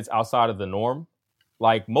assume if it's outside of the norm,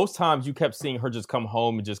 like most times you kept seeing her just come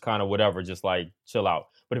home and just kind of whatever, just like chill out.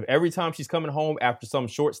 But if every time she's coming home after some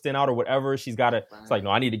short stint out or whatever, she's got to, it's like,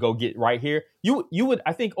 no, I need to go get right here. You would,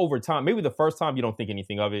 I think over time, maybe the first time you don't think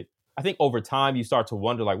anything of it. I think over time you start to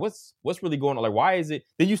wonder like, what's really going on? Like, why is it?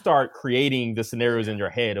 Then you start creating the scenarios in your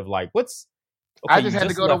head of like, okay, I just had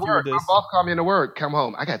to go to work. My boss called me into work. Come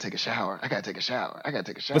home. I got to take a shower.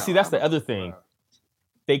 But see, that's the other thing.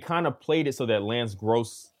 They kind of played it so that Lance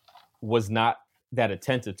Gross was not that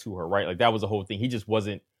attentive to her, right? Like that was the whole thing. He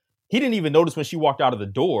didn't even notice when she walked out of the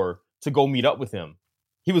door to go meet up with him.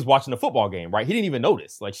 He was watching a football game, right? He didn't even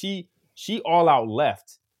notice. Like she all out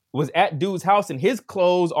left, was at dude's house in his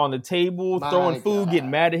clothes on the table, throwing food,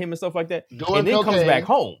 getting mad at him and stuff like that. And then comes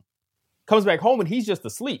back home and he's just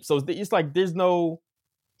asleep. So it's like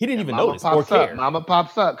he didn't even notice or care. Mama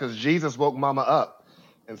pops up because Jesus woke Mama up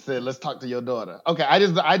and said, "Let's talk to your daughter." Okay, I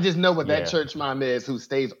just know what that church mom is who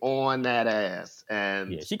stays on that ass.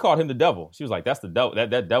 And she called him the devil. She was like, "That's the devil.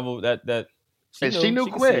 That devil. That." She knew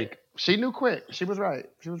quick. She knew quick. She was right.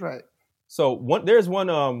 So there's one.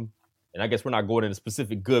 And I guess we're not going in a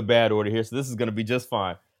specific good bad order here. So this is going to be just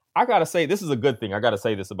fine. I gotta say this is a good thing. I gotta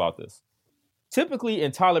say this about this. Typically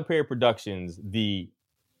in Tyler Perry productions, the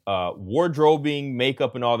wardrobing,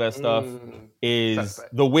 makeup, and all that stuff is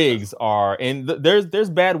the wigs are, and there's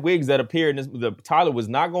bad wigs that appear in this. Tyler was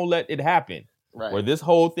not gonna let it happen, right? Where this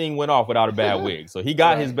whole thing went off without a bad wig, so he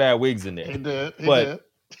got his bad wigs in there. He did.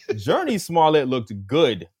 Journey Smollett looked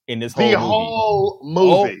good in this whole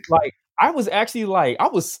movie. Like I was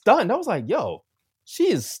stunned. I was like, yo,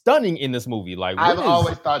 she is stunning in this movie. Like I've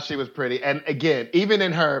always thought she was pretty, and again, even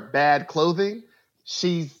in her bad clothing,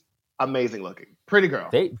 she's amazing looking. Pretty girl.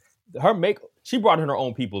 She brought in her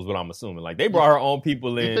own people is what I'm assuming. Like they brought her own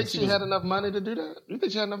people in. You think she had enough money to do that?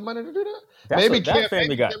 Maybe Kim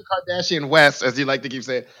Kardashian West, as you like to keep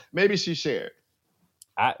saying. Maybe she shared.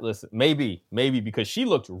 Maybe because she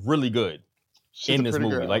looked really good in this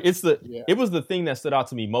movie. Girl. Like it was the thing that stood out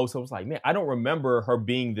to me most. I was like, man, I don't remember her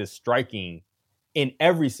being this striking in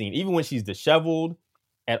every scene. Even when she's disheveled,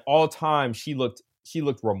 at all times she looked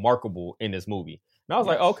remarkable in this movie. And I was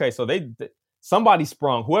like, okay, so somebody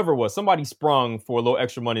sprung for a little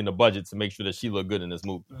extra money in the budget to make sure that she looked good in this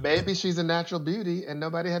movie. Maybe she's a natural beauty and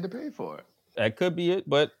nobody had to pay for it. That could be it,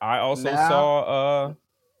 but I also saw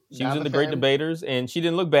she was in The Great Debaters and she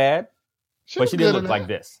didn't look bad, but she didn't look like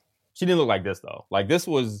this. She didn't look like this though. Like this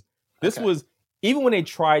was even when they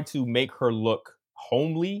tried to make her look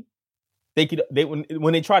homely,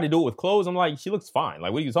 when they try to do it with clothes, I'm like, she looks fine.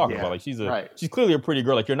 Like, what are you talking about? Like, she's clearly a pretty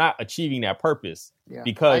girl. Like, you're not achieving that purpose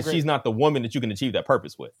because she's not the woman that you can achieve that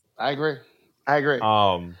purpose with. I agree.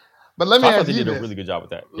 But let me ask you this. They did a really good job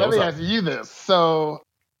with that. Let me ask you this. So,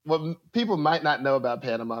 what people might not know about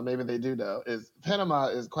Panama, maybe they do know, is Panama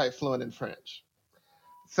is quite fluent in French.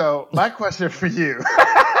 So, my question for you,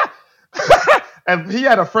 and he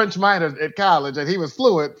had a French minor at college, and he was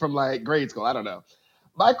fluent from like grade school. I don't know.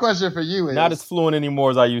 My question for you is... Not as fluent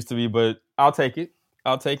anymore as I used to be, but I'll take it.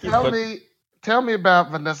 Tell me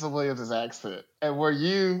about Vanessa Williams' accent. And were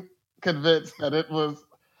you convinced that it was...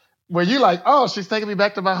 Were you like, oh, she's taking me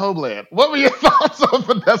back to my homeland? What were your thoughts on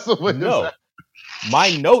Vanessa Williams' accent?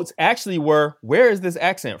 My notes actually were, where is this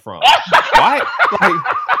accent from?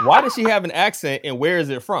 Why does she have an accent and where is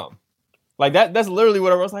it from? Like that's literally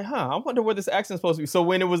what I was like, I wonder where this accent's supposed to be. So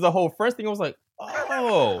when it was the whole French thing, I was like,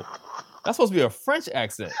 oh... That's supposed to be a French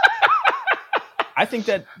accent. I think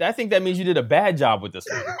that means you did a bad job with this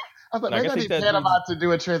one. I was like, maybe I need Panama to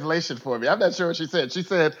do a translation for me. I'm not sure what she said. She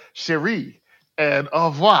said chérie and au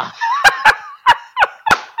revoir.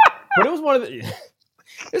 But it was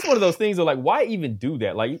it's one of those things of like, why even do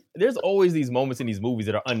that? Like, there's always these moments in these movies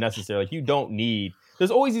that are unnecessary. Like, you don't need.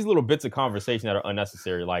 There's always these little bits of conversation that are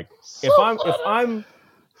unnecessary. Like,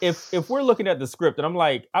 if we're looking at the script and I'm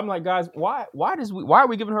like, guys, why are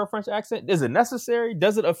we giving her a French accent? Is it necessary?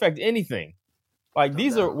 Does it affect anything? Like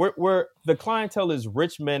we're the clientele is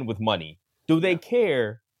rich men with money. Do they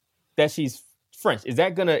care that she's French? Is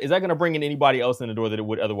that gonna bring in anybody else in the door that it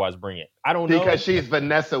would otherwise bring in? I don't know. Because she's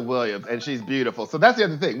Vanessa Williams and she's beautiful. So that's the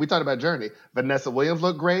other thing. We talked about Journey. Vanessa Williams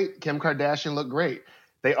looked great. Kim Kardashian looked great.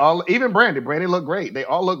 They all, even Brandy looked great. They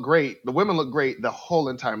all look great. The women look great the whole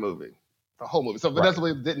entire movie. The whole movie. So Vanessa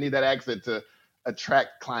Williams didn't need that accent to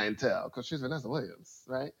attract clientele because she's Vanessa Williams,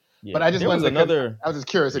 right? Yeah. But I just I was just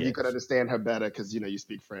curious if you could understand her better because you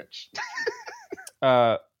speak French.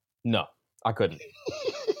 No, I couldn't.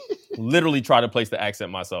 Literally try to place the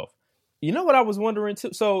accent myself. You know what I was wondering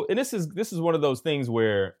too? So, and this is one of those things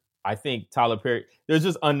where I think Tyler Perry, there's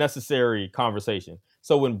just unnecessary conversation.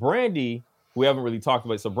 So when Brandy, we haven't really talked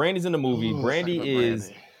about it. So Brandy's in the movie. Brandy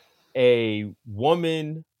is a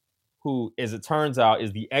woman who, as it turns out,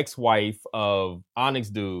 is the ex-wife of Onyx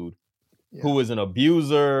Dude, who is an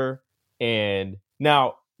abuser. And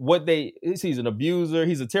now he's an abuser.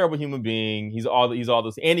 He's a terrible human being. He's all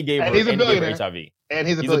those, and he gave her HIV. And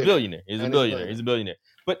he's a billionaire. He's a billionaire.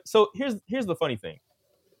 But so here's the funny thing.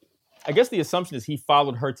 I guess the assumption is he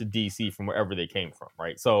followed her to DC from wherever they came from,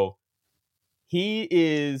 right? So he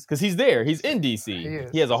is, because he's there. He's in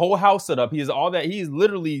DC. He has a whole house set up. He has all that. He's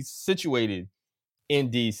literally situated in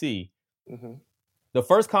DC. Mm-hmm. The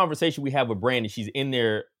first conversation we have with Brandy, she's in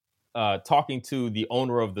there talking to the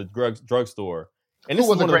owner of the drugstore. And Who this is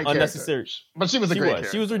was a one of great the unnecessary. character. But she was a great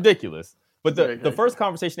character. She was ridiculous. But Great the character. first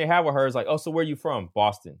conversation they have with her is like, oh, so where are you from?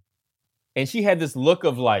 Boston. And she had this look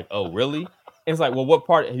of like, oh, really? And it's like, well, what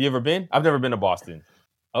part? Have you ever been? I've never been to Boston.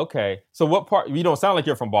 Okay. So what part? You don't sound like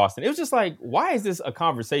you're from Boston. It was just like, why is this a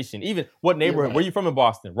conversation? Even what neighborhood? Right. Where are you from in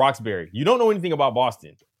Boston? Roxbury. You don't know anything about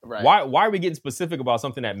Boston. Right. Why are we getting specific about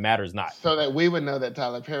something that matters not? So that we would know that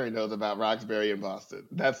Tyler Perry knows about Roxbury in Boston.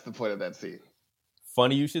 That's the point of that scene.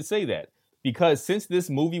 Funny you should say that. Because since this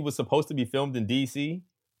movie was supposed to be filmed in DC,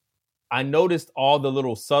 I noticed all the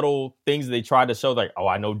little subtle things they tried to show, like, oh,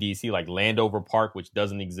 I know DC, like Landover Park, which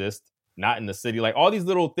doesn't exist, not in the city. Like all these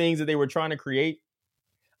little things that they were trying to create.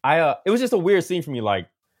 It was just a weird scene for me. Like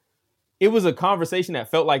it was a conversation that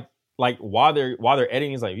felt like while they're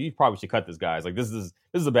editing, it's like, you probably should cut this, guys. Like this is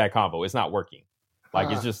a bad combo. It's not working. Like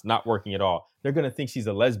it's just not working at all. They're gonna think she's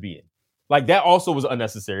a lesbian. Like that also was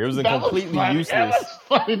unnecessary. It was completely useless.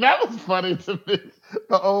 That was funny to me.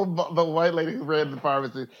 The white lady who ran the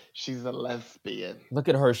pharmacy, she's a lesbian. Look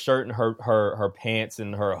at her shirt and her pants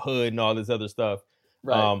and her hood and all this other stuff.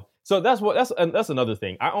 Right. So that's another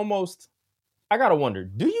thing. I gotta wonder,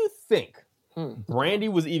 do you think Brandy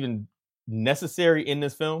was even necessary in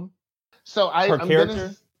this film? So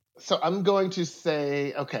I'm going to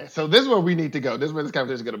say, okay, so this is where we need to go. This is where this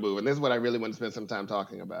conversation is going to move. And this is what I really want to spend some time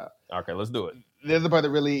talking about. Okay, let's do it. This is the part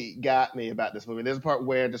that really got me about this movie. This is the part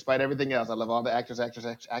where, despite everything else, I love all the actors,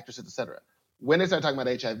 actresses, etc. When they started talking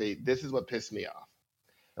about HIV, this is what pissed me off.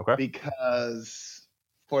 Okay. Because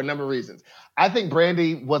for a number of reasons. I think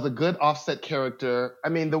Brandy was a good offset character. I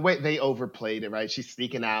mean, the way they overplayed it, right? She's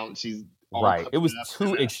sneaking out and she's right. It was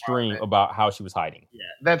too extreme about how she was hiding. Yeah,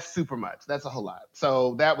 that's super much. That's a whole lot.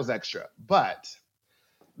 So that was extra. But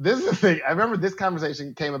this is the thing. I remember this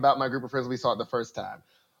conversation came about my group of friends. We saw it the first time.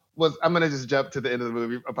 I'm going to just jump to the end of the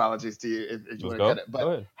movie. Apologies to you if you want to cut it. But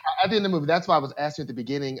at the end of the movie, that's why I was asking at the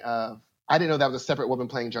beginning of, I didn't know that was a separate woman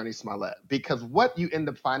playing Journey Smollett. Because what you end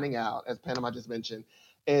up finding out, as Panama just mentioned,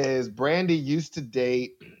 is Brandy used to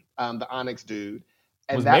date the Onyx dude.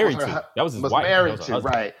 And was that married was her, to. That was his was wife. Married was to,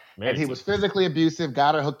 right. And he was physically abusive,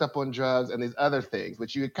 got her hooked up on drugs and these other things,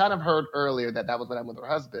 which you had kind of heard earlier that was what happened with her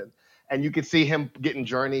husband. And you could see him getting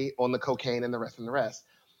Journey on the cocaine and the rest.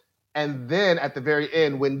 And then at the very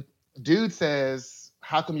end, when dude says,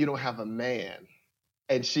 how come you don't have a man?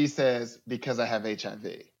 And she says, because I have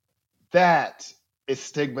HIV. That is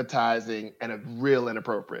stigmatizing and real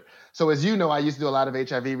inappropriate. So as you know, I used to do a lot of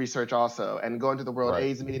HIV research also, and going to the World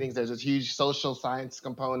AIDS meetings, there's this huge social science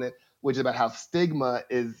component, which is about how stigma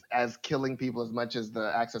is as killing people as much as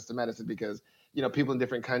the access to medicine, because, you know, people in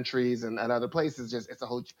different countries and other places, it's a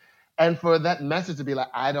whole, and for that message to be like,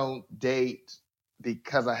 I don't date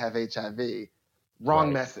because I have HIV,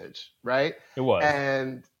 wrong message, right? It was.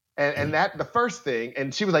 And that the first thing,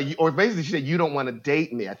 and she was like, or basically she said, you don't want to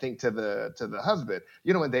date me. I think to the husband,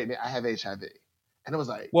 you don't want to date me. I have HIV. And it was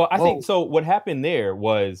like, well, I think so. What happened there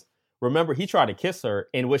was, remember, he tried to kiss her,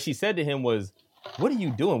 and what she said to him was, "What are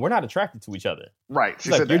you doing? We're not attracted to each other." Right.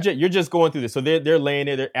 She's like, you're just going through this. So they're laying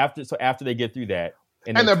there. After they get through that,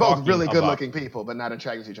 and they're both really good looking people, but not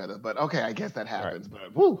attracted to each other. But okay, I guess that happens.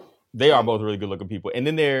 Right. But woo, they are both really good looking people, and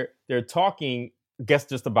then they're talking. Guess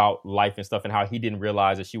just about life and stuff and how he didn't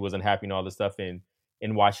realize that she wasn't happy and all this stuff and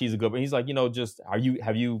why she's a good, but he's like, you know, just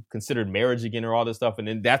have you considered marriage again or all this stuff? And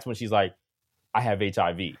then that's when she's like, I have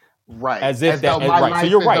HIV. Right. As if that, right. So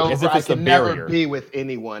you're right. As if it's a barrier. Never be with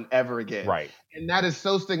anyone ever again. Right. And that is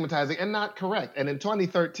so stigmatizing and not correct. And in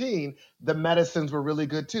 2013, the medicines were really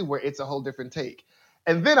good too, where it's a whole different take.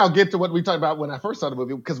 And then I'll get to what we talked about when I first saw the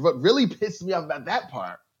movie, because what really pissed me off about that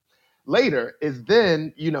part later is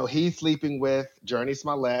then, you know, he's sleeping with Journey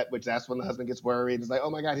Smollett, which that's when the husband gets worried. It's like, oh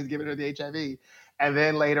my God, he's giving her the HIV. And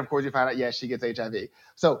then later, of course, you find out, yes, she gets HIV.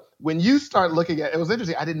 So when you start looking at it, was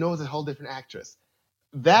interesting. I didn't know it was a whole different actress.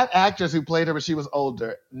 That actress who played her when she was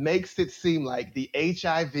older makes it seem like the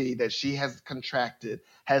HIV that she has contracted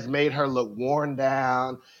has made her look worn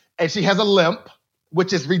down. And she has a limp,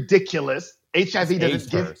 which is ridiculous. HIV doesn't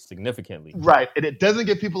give her significantly. Right. And it doesn't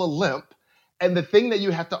give people a limp. And the thing that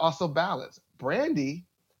you have to also balance, Brandy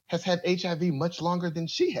has had HIV much longer than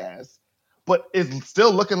she has, but is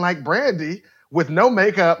still looking like Brandy with no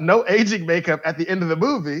makeup, no aging makeup at the end of the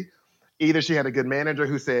movie. Either she had a good manager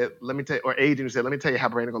who said, or agent who said, let me tell you how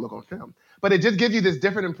Brandy gonna look on film. But it just gives you this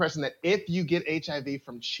different impression that if you get HIV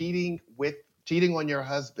from cheating on your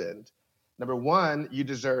husband, number one, you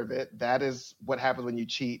deserve it. That is what happens when you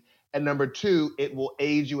cheat. And number two, it will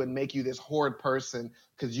age you and make you this horrid person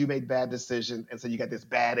because you made bad decisions. And so you got this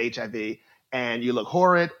bad HIV. and you look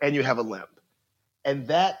horrid, and you have a limp. And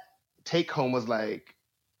that take home was like,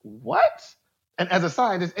 what? And as a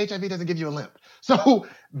scientist, HIV doesn't give you a limp. So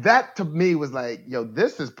that to me was like, yo,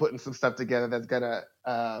 this is putting some stuff together that's gonna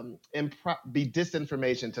be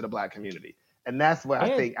disinformation to the Black community. And that's where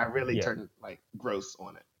I think I really turned like gross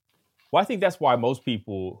on it. Well, I think that's why most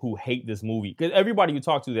people who hate this movie, because everybody you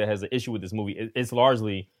talk to that has an issue with this movie, it's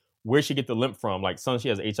largely where she get the limp from. Like, son, she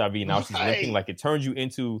has HIV, now she's limping. Like, it turns you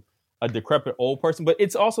into a decrepit old person. But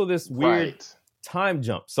it's also this weird time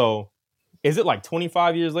jump. So is it like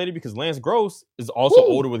 25 years later? Because Lance Gross is also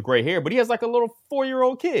older with gray hair, but he has like a little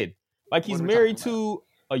 4-year-old kid. Like, he's married to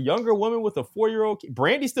a younger woman with a 4-year-old kid.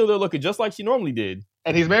 Brandy's still there looking just like she normally did.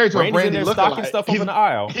 And he's married to a Brandy lookalike. Stocking stuff up in the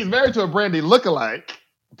aisle. He's married to a Brandy lookalike,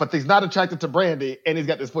 but he's not attracted to Brandy, and he's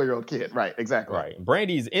got this 4-year-old kid. Right, exactly. Right.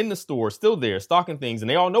 Brandy's in the store, still there, stocking things, and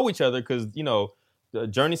they all know each other because, you know,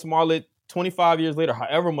 Journey Smollett, 25 years later,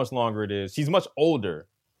 however much longer it is, she's much older.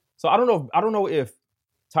 So I don't know if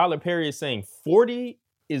Tyler Perry is saying 40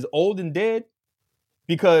 is old and dead,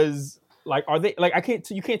 because like, are they like,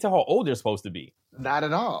 you can't tell how old they're supposed to be. Not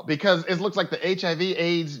at all, because it looks like the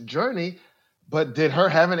HIV/AIDS journey, but did her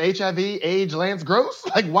have an HIV age Lance Gross?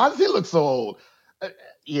 Like, why does he look so old?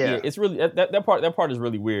 Yeah, it's really that part is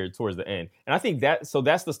really weird towards the end, and I think that's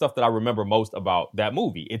the stuff that I remember most about that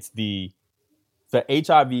movie. It's the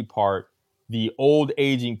HIV part, the old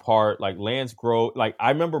aging part, like Lance Gross. Like, I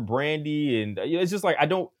remember Brandy, and it's just like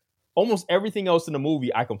almost everything else in the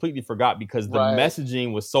movie I completely forgot because the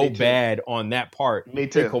messaging was so bad on that part. Me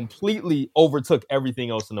too. It completely overtook everything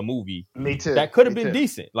else in the movie. Me too. That could have been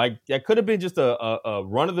decent. Like, that could have been just a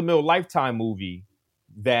run of the mill Lifetime movie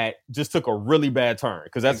that just took a really bad turn,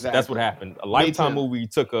 because that's what happened. A Lifetime movie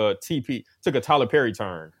took a Tyler Perry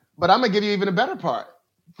turn. But I'm gonna give you even a better part.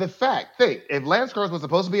 Think if Lance Gross was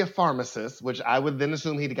supposed to be a pharmacist, which I would then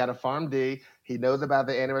assume he'd got a PharmD, he knows about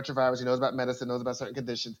the antiretrovirus, he knows about medicine, knows about certain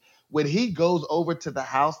conditions. When he goes over to the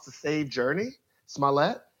house to save Journey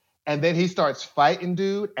Smollett, and then he starts fighting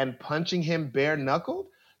dude and punching him bare knuckled,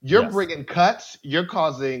 you're bringing cuts, you're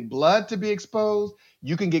causing blood to be exposed.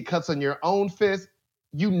 You can get cuts on your own fist.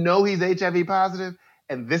 You know he's HIV positive,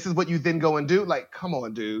 and this is what you then go and do? Like, come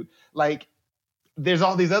on, dude. Like, there's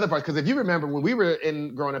all these other parts. Because if you remember, when we were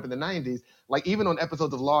growing up in the 90s, like, even on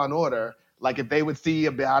episodes of Law and Order, like, if they would see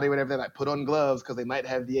a body or whatever, they like put on gloves because they might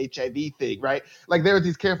have the HIV thing, right? Like, there are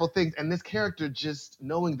these careful things. And this character, just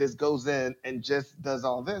knowing this, goes in and just does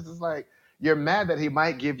all this. It's like, you're mad that he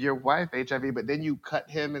might give your wife HIV, but then you cut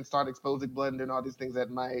him and start exposing blood and doing all these things that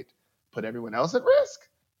might put everyone else at risk?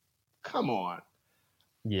 Come on.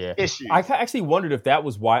 Yeah. Issues. I actually wondered if that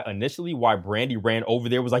was why Brandy ran over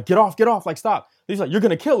there, was like, get off, like, stop. He's like, you're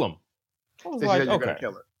going to kill him. I was like, you're okay. Gonna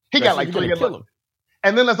kill her. He got like 3 kill him.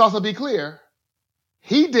 And then let's also be clear.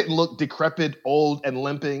 He didn't look decrepit, old, and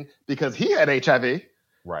limping because he had HIV.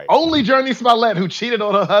 Right. Only Journey Smollett, who cheated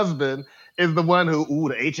on her husband, is the one who,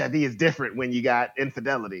 the HIV is different when you got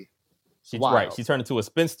infidelity. Right. She turned into a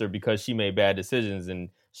spinster because she made bad decisions and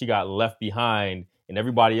she got left behind, and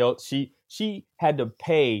everybody else, she had to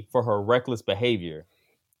pay for her reckless behavior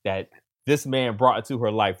that this man brought into her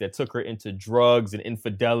life, that took her into drugs and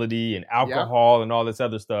infidelity and alcohol and all this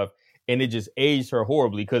other stuff. And it just aged her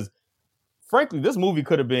horribly, because frankly, this movie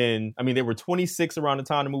could have been, I mean, they were 26 around the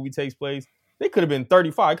time the movie takes place. They could have been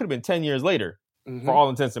 35. It could have been 10 years later for all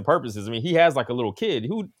intents and purposes. I mean, he has like a little kid.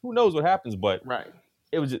 Who knows what happens, but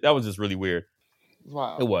that was just really weird.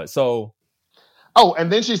 Wow. It was. So. Oh,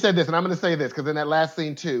 and then she said this, and I'm going to say this, because in that last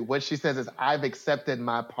scene too, what she says is, I've accepted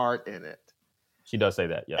my part in it. She does say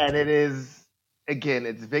that, yeah. And it is, again,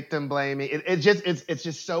 it's victim blaming. It's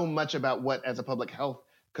just so much about what, as a public health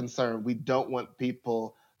concern, we don't want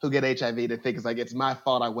people who get HIV to think it's like, it's my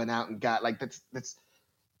fault I went out and got, like, that's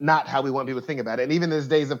not how we want people to think about it. And even in these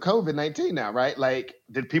days of COVID-19 now, right? Like,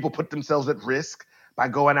 did people put themselves at risk by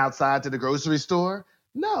going outside to the grocery store?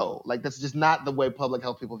 No, like, that's just not the way public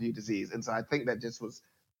health people view disease. And so I think that just was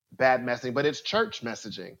bad messaging, but it's church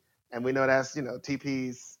messaging. And we know that's,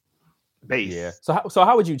 TP's base. Yeah. So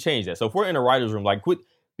how would you change that? So if we're in a writer's room, like,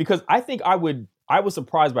 because I think I was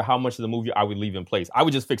surprised by how much of the movie I would leave in place. I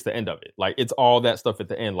would just fix the end of it. Like, it's all that stuff at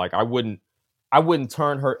the end. Like, I wouldn't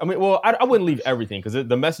turn her. I mean, well, I wouldn't leave everything, because the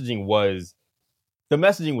messaging was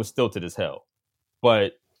stilted as hell.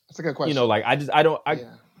 But that's a good question. Like,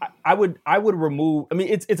 I would remove. I mean,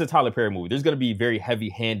 it's a Tyler Perry movie. There's going to be very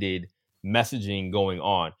heavy-handed messaging going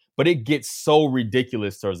on, but it gets so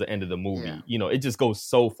ridiculous towards the end of the movie. Yeah. It just goes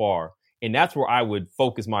so far, and that's where I would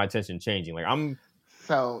focus my attention changing. Like, I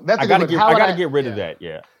gotta get rid of that.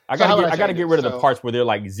 Yeah, I gotta get rid of the parts where they're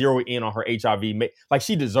like zeroing in on her HIV. Like,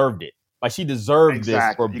 she deserved it. Like she deserved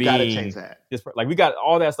this for You got to change being that. this. Like we got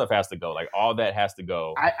all that stuff has to go. Like all that has to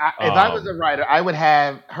go. If I was a writer, I would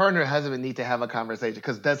have her and her husband need to have a conversation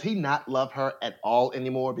because does he not love her at all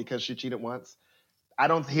anymore because she cheated once? I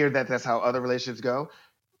don't hear that that's how other relationships go.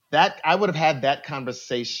 That I would have had that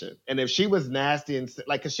conversation, and if she was nasty and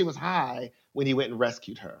like, because she was high when he went and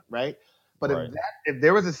rescued her, right? But Right. if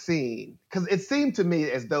there was a scene, because it seemed to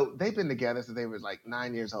me as though they've been together since they were like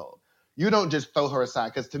 9 years old. You don't just throw her aside,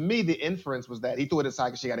 because to me the inference was that he threw it aside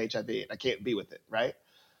because she got HIV and I can't be with it, right?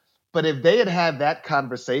 But if they had had that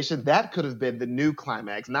conversation, that could have been the new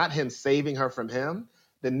climax, not him saving her from him.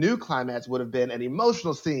 The new climax would have been an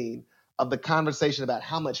emotional scene of the conversation about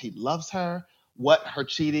how much he loves her, what her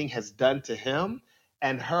cheating has done to him,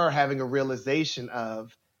 and her having a realization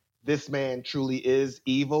of this man truly is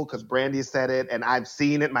evil because Brandy said it and I've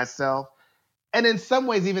seen it myself. And in some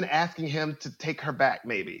ways, even asking him to take her back,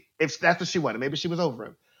 maybe, if that's what she wanted. Maybe she was over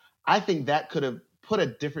him. I think that could have put a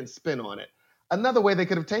different spin on it. Another way they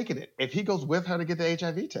could have taken it, if he goes with her to get the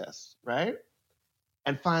HIV test, right?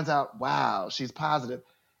 And finds out, wow, she's positive.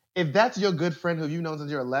 If that's your good friend who you've known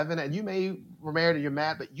since you're 11, and you may were married and you're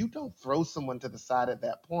mad, but you don't throw someone to the side at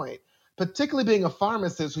that point, particularly being a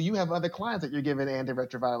pharmacist who you have other clients that you're giving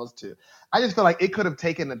antiretrovirals to. I just feel like it could have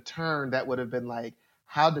taken a turn that would have been like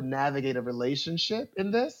how to navigate a relationship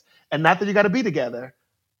in this. And not that you got to be together,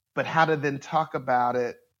 but how to then talk about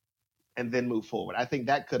it and then move forward. I think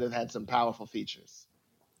that could have had some powerful features.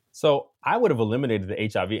 So I would have eliminated the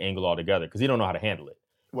HIV angle altogether because he don't know how to handle it.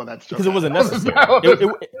 Well, that's true. Because it wasn't necessary.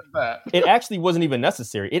 It actually wasn't even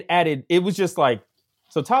necessary. It was just like,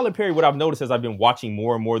 so Tyler Perry, what I've noticed as I've been watching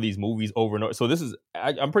more and more of these movies over and over. So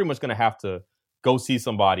I'm pretty much going to have to go see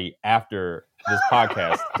somebody after this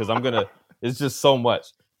podcast because it's just so much.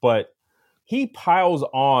 But he piles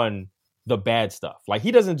on the bad stuff. Like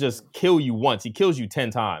he doesn't just kill you once, he kills you 10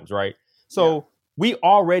 times, right? So we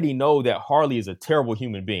already know that Harley is a terrible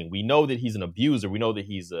human being. We know that he's an abuser. We know that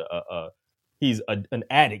he's an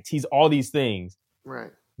addict. He's all these things.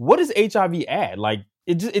 Right. What does HIV add? Like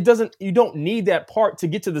it doesn't. You don't need that part to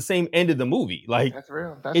get to the same end of the movie. Like that's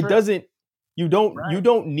real. Doesn't. You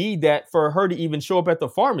don't need that for her to even show up at the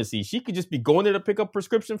pharmacy. She could just be going there to pick up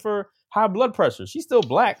prescription for high blood pressure. She's still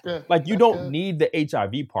black. Like you don't need the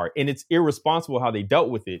HIV part, and it's irresponsible how they dealt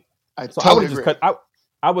with it.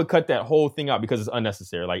 I would cut that whole thing out because it's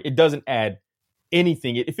unnecessary. Like it doesn't add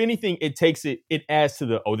anything. If anything, it adds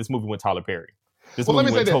to this movie went Tyler Perry. This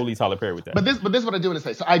movie went totally Tyler Perry with that. But this is what I do want to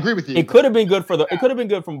say. So I agree with you. It could have been good it could have been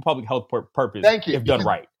good from a public health purpose. Thank you. If done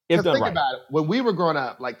right. Think about it. When we were growing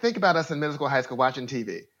up, like think about us in middle school, high school, watching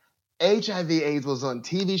TV. HIV/AIDS was on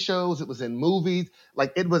TV shows. It was in movies.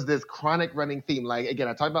 Like it was this chronic running theme. Like again,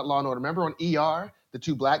 I talked about Law and Order. Remember on ER, the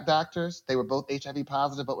two black doctors? They were both HIV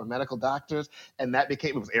positive, but were medical doctors. And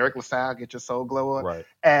it was Eric LaSalle, Get Your Soul Glow On. Right.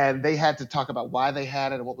 And they had to talk about why they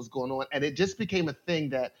had it and what was going on. And it just became a thing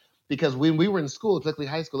that, because when we were in school, particularly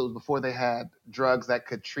high school, it was before they had drugs that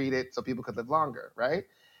could treat it so people could live longer, right?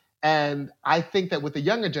 And I think that with the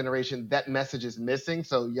younger generation, that message is missing.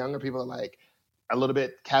 So younger people are like a little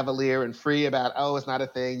bit cavalier and free about, oh, it's not a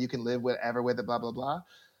thing. You can live whatever with it, blah, blah, blah.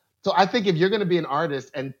 So I think if you're going to be an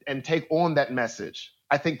artist and take on that message,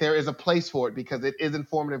 I think there is a place for it because it is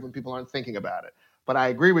informative when people aren't thinking about it. But I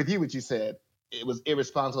agree with you, what you said. It was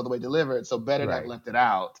irresponsible the way delivered. So better to have left it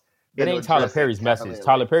out. It ain't Tyler Perry's message.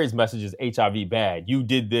 Tyler Perry's message is HIV bad. You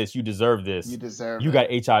did this. You deserve this. You got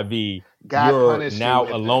HIV. You're now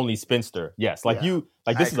a lonely spinster. Yes. Like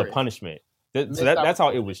this is a punishment. So that's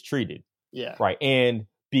how it was treated. Yeah. Right. And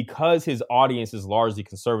because his audience is largely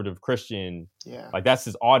conservative Christian, like that's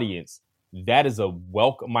his audience. That is a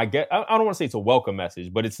welcome. I don't want to say it's a welcome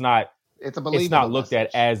message, but it's not. It's a believable. It's not looked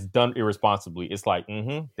at as done irresponsibly. It's like,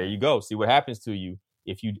 there you go. See what happens to you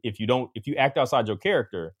if you act outside your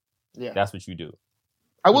character. Yeah, that's what you do.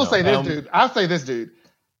 I will say this, dude. I'll say this, dude.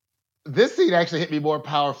 This scene actually hit me more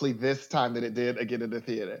powerfully this time than it did again in the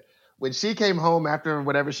theater. When she came home after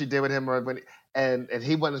whatever she did with him, and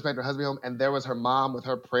he wasn't expecting her husband home, and there was her mom with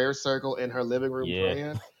her prayer circle in her living room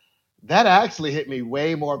praying. That actually hit me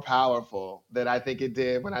way more powerful than I think it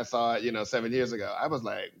did when I saw it, 7 years ago. I was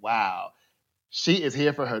like, wow, she is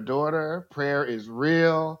here for her daughter. Prayer is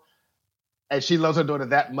real, and she loves her daughter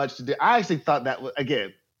that much to do. I actually thought that was,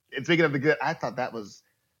 again, and speaking of the good, I thought that was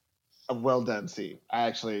a well done scene.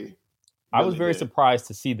 I was very surprised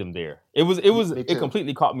to see them there. It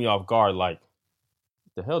completely caught me off guard. Like,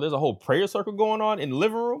 the hell, there's a whole prayer circle going on in the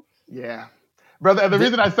living room? Yeah. Brother, and the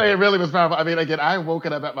reason I say it really was powerful, I mean, again, I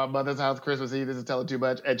woken up at my mother's house Christmas Eve, this is telling too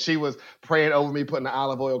much, and she was praying over me, putting the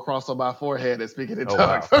olive oil across on my forehead and speaking in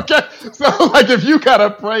tongues. Wow. Okay? So, like, if you got a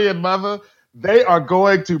praying mother, They are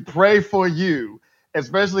going to pray for you,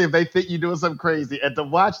 especially if they think you're doing something crazy. And to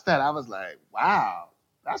watch that, I was like, wow,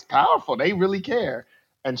 that's powerful. They really care.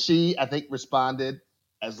 And she, I think, responded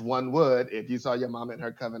as one would if you saw your mom and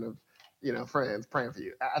her coven of, friends praying for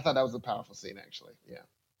you. I thought that was a powerful scene, actually. Yeah.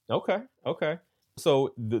 Okay.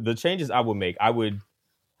 So the changes I would make, I would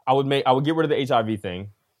get rid of the HIV thing.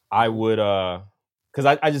 I would, because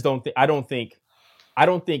I just don't think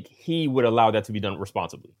he would allow that to be done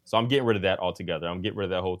responsibly. So I'm getting rid of that altogether. I'm getting rid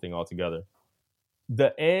of that whole thing altogether.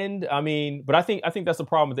 The end, I mean, but I think that's the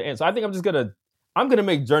problem with the end. So I think I'm gonna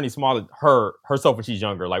make Journey smaller herself when she's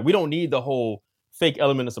younger. Like, we don't need the whole fake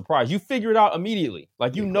element of surprise. You figure it out immediately.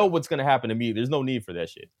 Like, you know what's gonna happen immediately. There's no need for that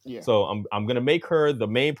shit. Yeah. So I'm gonna make her the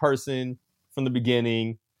main person from the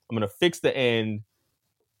beginning. I'm gonna fix the end.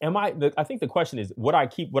 I think the question is, would I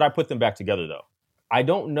put them back together though? I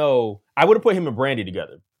don't know. I would have put him and Brandy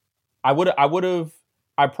together. I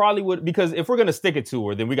probably would, because if we're going to stick it to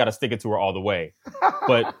her, then we got to stick it to her all the way.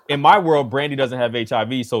 But in my world, Brandy doesn't have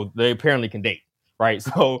HIV, so they apparently can date. Right.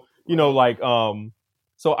 So,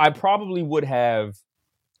 so I probably would have,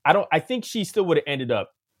 I think she still would have ended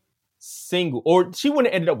up single, or she wouldn't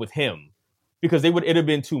have ended up with him, because it'd have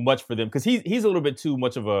been too much for them. Because he's a little bit too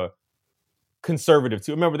much of a conservative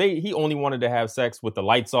too. Remember, he only wanted to have sex with the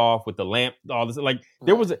lights off, with the lamp, all this. Like,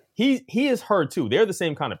 there was he is her too. They're the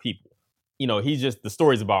same kind of people. He's just, the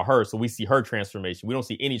story's about her, so we see her transformation. We don't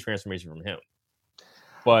see any transformation from him.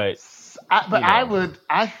 But this is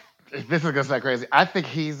gonna sound crazy. I think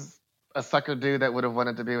he's a sucker dude that would have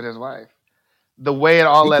wanted to be with his wife. The way it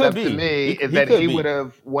all led up to me is that he would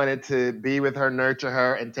have wanted to be with her, nurture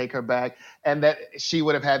her, and take her back, and that she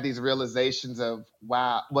would have had these realizations of,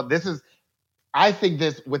 wow, well, this is. I think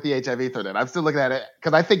this with the HIV thrown in. I'm still looking at it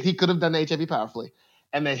because I think he could have done the HIV powerfully,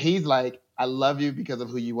 and then he's like, I love you because of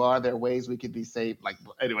who you are. There are ways we could be saved. Like,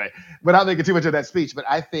 anyway, without making too much of that speech, but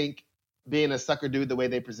I think being a sucker dude, the way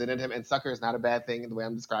they presented him, and sucker is not a bad thing in the way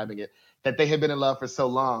I'm describing it, that they had been in love for so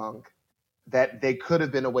long that they could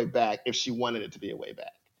have been a way back if she wanted it to be a way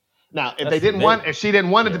back. Now, if she didn't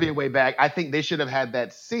want it to be a way back, I think they should have had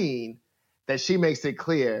that scene that she makes it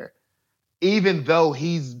clear, even though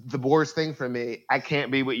he's the worst thing for me, I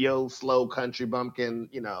can't be with yo slow country bumpkin,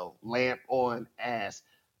 lamp on ass.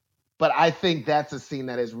 But I think that's a scene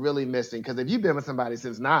that is really missing, because if you've been with somebody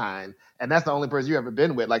since 9, and that's the only person you ever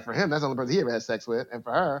been with, like for him, that's the only person he ever had sex with, and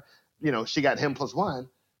for her, she got him plus 1.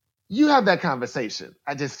 You have that conversation.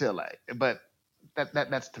 I just feel like, but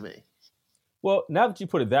that's to me. Well, now that you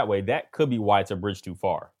put it that way, that could be why it's a bridge too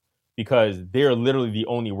far, because they're literally the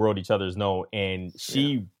only world each other's know, and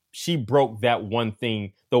she broke that one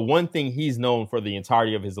thing. The one thing he's known for the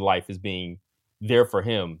entirety of his life as being there for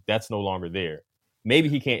him, that's no longer there. Maybe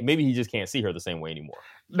he just can't see her the same way anymore.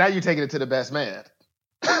 Now you're taking it to the best man.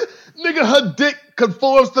 Nigga, her dick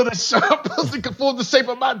conforms to the shape. Pussy conforms to the shape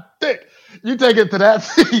of my dick. You take it to that.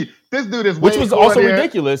 This dude is which was cornier, also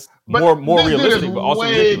ridiculous, more realistic, but also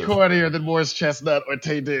way ridiculous. Cornier than Morris Chestnut or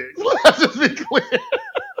Tay Diggs. Let's just be clear.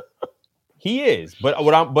 He is, but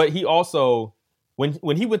he also, when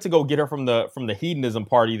he went to go get her from the hedonism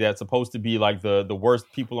party that's supposed to be like the worst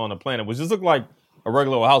people on the planet, which just looked like a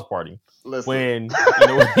regular old house party. Listen. Don't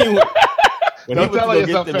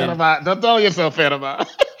tell yourself Panama.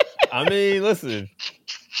 I mean, listen,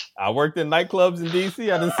 I worked in nightclubs in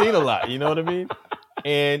DC. I done seen a lot. You know what I mean?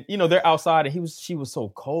 And they're outside, and she was so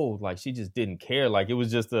cold, like she just didn't care. Like, it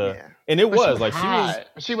was just and it was like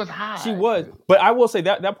she was high. She was, but I will say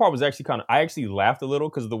that part was actually I actually laughed a little,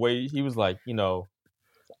 because the way he was like,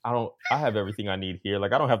 I have everything I need here.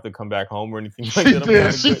 Like, I don't have to come back home or anything like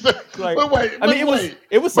that. She said, like, but wait,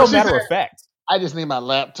 it was so matter of fact. I just need my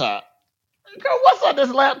laptop. Girl, what's on this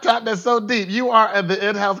laptop that's so deep? You are at the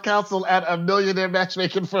in-house counsel at a millionaire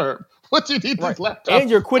matchmaking firm. What do you need this laptop? And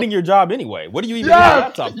you're quitting your job anyway. What do you even need a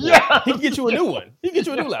laptop for? Yes. He can get you a new one. He can get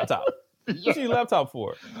you a new laptop. What do you need a laptop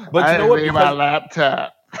for? But I you know what? need my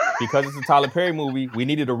laptop. Because it's a Tyler Perry movie, we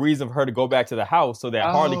needed a reason for her to go back to the house so that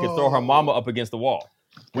Harley could throw her mama up against the wall.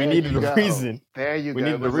 We needed a reason. There you go. We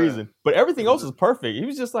needed a reason. But everything else was perfect. He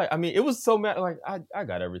was just like, I mean, it was so mad. Like, I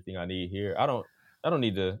got everything I need here. I don't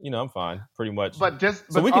need to, I'm fine, pretty much.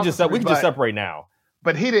 So we can just separate now.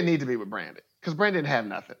 But he didn't need to be with Brandon, because Brandon didn't have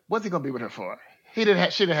nothing. What's he gonna be with her for? She didn't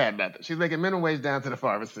have nothing. She's making minimum wage down to the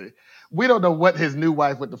pharmacy. We don't know what his new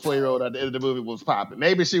wife with the 4-year-old at the end of the movie was popping.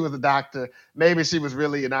 Maybe she was a doctor. Maybe she was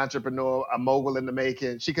really an entrepreneur, a mogul in the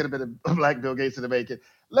making. She could have been a black Bill Gates in the making.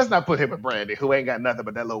 Let's not put him with Brandy, who ain't got nothing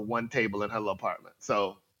but that little one table in her little apartment.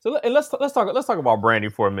 So let's talk about Brandy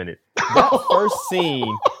for a minute. That first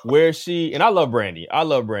scene where and I love Brandy.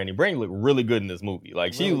 Brandy looked really good in this movie.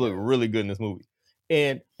 Like, she looked really good in this movie.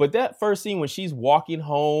 But that first scene when she's walking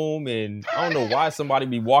home, and I don't know why somebody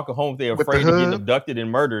be walking home if they're With the afraid of getting hood? abducted and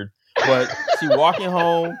murdered. But she walking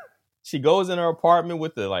home, she goes in her apartment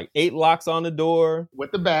with the like 8 locks on the door.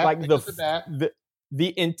 With the bat. Like With the bat.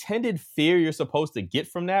 the intended fear you're supposed to get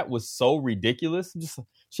from that was so ridiculous. Just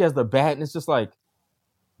she has the bat, and it's just like,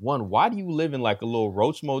 one, why do you live in like a little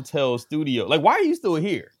Roach Motel studio? Like, why are you still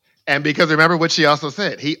here? And because remember what she also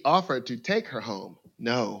said, he offered to take her home.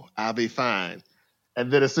 No, I'll be fine.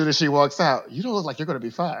 And then as soon as she walks out, you don't look like you're going to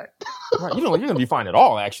be fine. Right? You don't look you're going to be fine at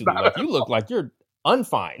all. Actually, like you look like you're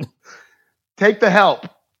unfine. Take the help,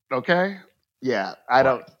 okay? Yeah, I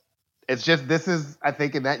don't. It's just this is, I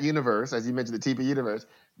think, in that universe, as you mentioned, the TP universe.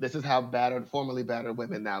 This is how formerly battered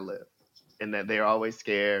women now live, in that they are always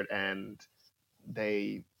scared and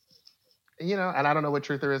they, and I don't know what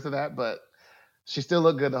truth there is to that, but she still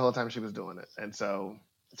looked good the whole time she was doing it. And so,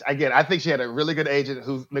 again, I think she had a really good agent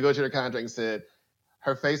who negotiated her contract and said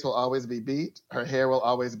her face will always be beat, her hair will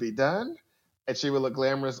always be done, and she will look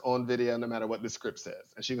glamorous on video no matter what the script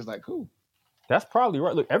says. And she was like, cool. That's probably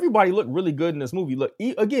right. Look, everybody looked really good in this movie. Look,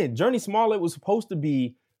 again, Journey Smollett was supposed to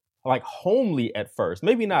be like homely at first.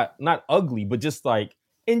 Maybe not ugly, but just like,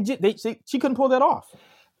 and she couldn't pull that off.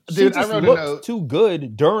 Dude, she just I wrote looked a note. too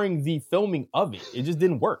good during the filming of it. It just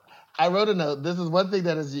didn't work. I wrote a note. This is one thing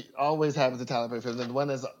that always happens in Tyler Perry films, and the one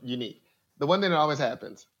that's unique. The one thing that always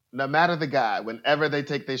happens, no matter the guy, whenever they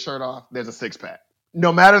take their shirt off, there's a 6-pack.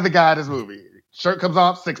 No matter the guy in this movie, shirt comes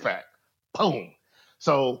off, 6-pack. Boom.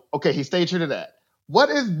 So, okay, he stayed true to that. What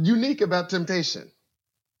is unique about Temptation?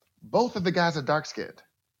 Both of the guys are dark-skinned.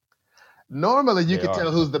 Normally, you can tell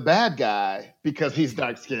who's the bad guy because he's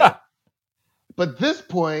dark-skinned. But this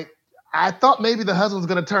point, I thought maybe the husband was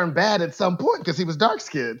going to turn bad at some point because he was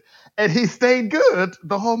dark-skinned. And he stayed good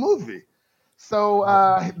the whole movie. So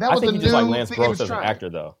that was I think a you just new like Lance thing Gross he was as an trying. actor,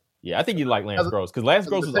 though. Yeah, I think you like Lance Gross because Lance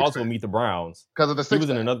Gross was also in Meet the Browns. Because of the He was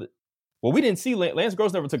in six-pack. another. Well, we didn't see Lance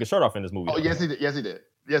Gross never took his shirt off in this movie. Oh, yes, he did. Yes, he did.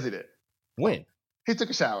 Yes, he did. When? He took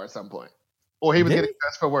a shower at some point. Or he was getting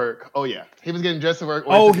dressed for work. Oh, yeah. He was getting dressed for work.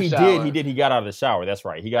 Oh, he did. He did. He got out of the shower. That's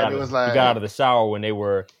right. He got out of the shower when they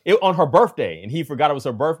were on her birthday, and he forgot it was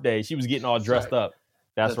her birthday. She was getting all dressed up.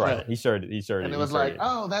 That's right. He sure did. And it was like,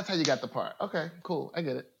 oh, that's how you got the part. Okay, cool. I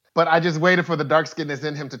get it. But I just waited for the dark skinness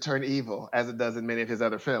in him to turn evil, as it does in many of his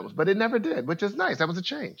other films. But it never did, which is nice. That was a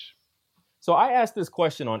change. So I asked this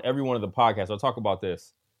question on every one of the podcasts. I'll talk about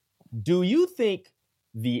this. Do you think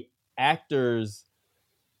the actors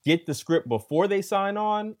get the script before they sign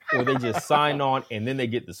on, or they just sign on and then they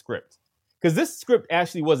get the script? Because this script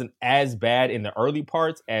actually wasn't as bad in the early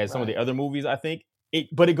parts as some of the other movies, I think.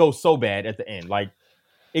 But it goes so bad at the end. Like,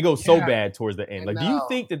 it goes so bad towards the end. Like, do you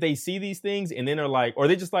think that they see these things and then are like, or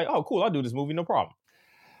they just like, oh, cool, I'll do this movie, no problem?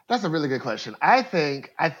 That's a really good question. I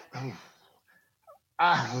think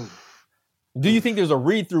do you think there's a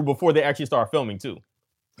read-through before they actually start filming, too?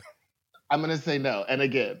 I'm going to say no. And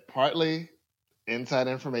again, partly inside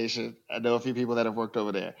information. I know a few people that have worked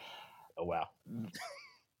over there. Oh, wow.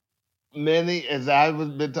 Many,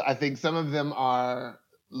 I think some of them are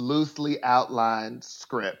loosely outlined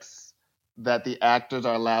scripts that the actors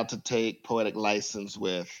are allowed to take poetic license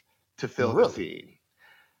with to fill the scene.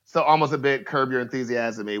 So almost a bit Curb Your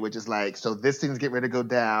Enthusiasm-y, which is like, so this scene's getting ready to go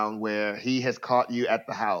down where he has caught you at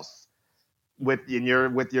the house with your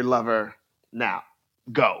lover. Now,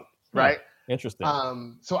 go, right? Interesting.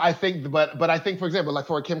 So I think, but I think, for example, like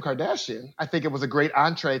for Kim Kardashian, I think it was a great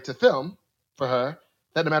entree to film for her.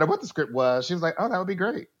 That no matter what the script was, she was like, "Oh, that would be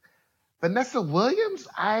great." Vanessa Williams,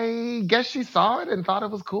 I guess she saw it and thought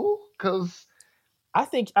it was cool because I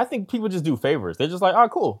think people just do favors. They're just like, "Oh,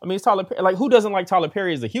 cool." I mean, it's Tyler Perry. Like, who doesn't like Tyler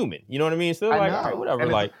Perry as a human? You know what I mean? So they're like, all right, whatever.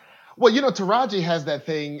 Like, well, Taraji has that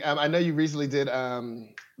thing. I know you recently did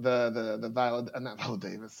the Viola, not Viola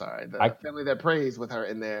Davis, sorry, the Family That Prays with her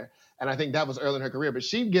in there, and I think that was early in her career. But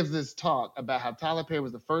she gives this talk about how Tyler Perry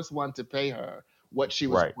was the first one to pay her what she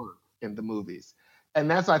was worth in the movies. And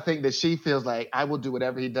that's why I think that she feels like I will do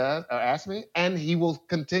whatever he does or asks me, and he will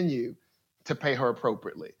continue to pay her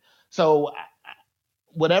appropriately. So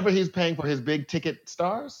whatever he's paying for his big ticket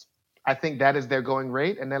stars, I think that is their going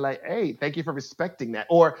rate. And they're like, hey, thank you for respecting that.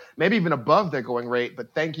 Or maybe even above their going rate,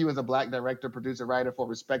 but thank you as a Black director, producer, writer for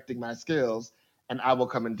respecting my skills, and I will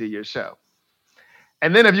come and do your show.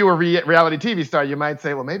 And then if you were a reality TV star, you might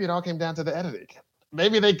say, well, maybe it all came down to the editing.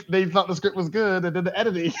 Maybe they thought the script was good and did the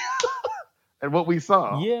editing. And what we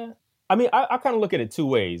saw. Yeah. I mean, I kind of look at it two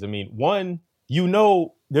ways. I mean, one,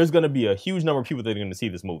 there's going to be a huge number of people that are going to see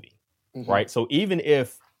this movie, right? So even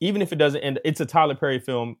if it doesn't end, it's a Tyler Perry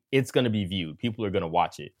film, it's going to be viewed. People are going to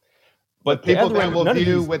watch it. But people that will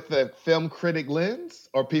view with the film critic lens,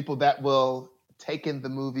 or people that will take in the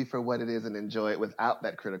movie for what it is and enjoy it without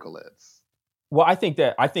that critical lens. Well, I think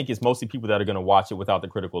it's mostly people that are going to watch it without the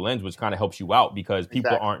critical lens, which kind of helps you out because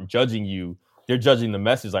people aren't judging you. They're judging the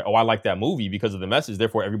message like, oh, I like that movie because of the message.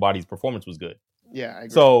 Therefore, everybody's performance was good. Yeah, I agree.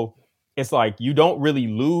 So it's like you don't really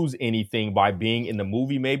lose anything by being in the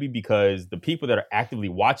movie, maybe because the people that are actively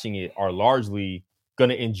watching it are largely going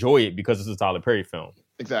to enjoy it because it's a Tyler Perry film.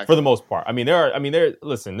 Exactly. For the most part.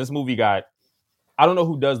 Listen, this movie got, I don't know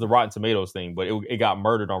who does the Rotten Tomatoes thing, but it got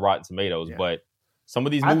murdered on Rotten Tomatoes. Yeah. But some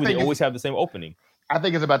of these movies, they always have the same opening. I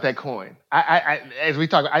think it's about that coin. I as we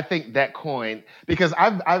talk, I think that coin, because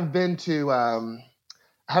I've been to, I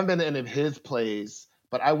haven't been to any of his plays,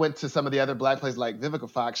 but I went to some of the other Black plays like Vivica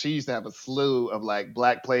Fox. She used to have a slew of like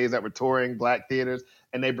Black plays that were touring Black theaters,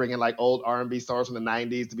 and they bring in like old R&B stars from the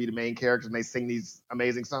 90s to be the main characters, and they sing these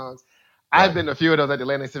amazing songs. Right. I've been to a few of those at the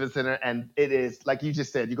Atlantic Civic Center, and it is, like you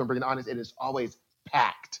just said, you're going to bring an audience, it is always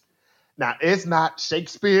packed. Now, it's not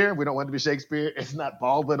Shakespeare. We don't want it to be Shakespeare. It's not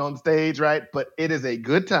Baldwin on stage, right? But it is a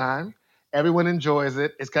good time. Everyone enjoys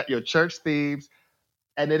it. It's got your church themes,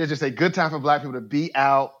 and it is just a good time for Black people to be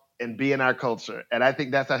out and be in our culture. And I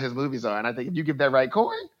think that's how his movies are. And I think if you give that right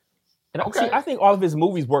coin, and okay. I think all of his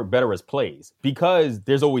movies work better as plays because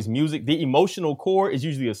there's always music. The emotional core is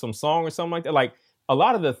usually some song or something like that. Like a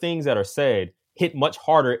lot of the things that are said hit much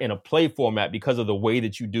harder in a play format because of the way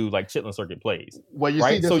that you do like Chitlin Circuit plays. Well, you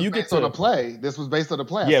see, this was based on a play. This was based on a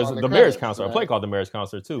play. Yeah, it was The Marriage Counselor, right? A play called The Marriage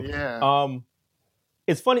Counselor too. Yeah.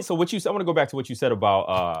 It's funny. So I want to go back to what you said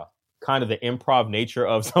about kind of the improv nature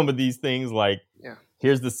of some of these things. Like,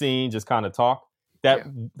 here's the scene, just kind of talk.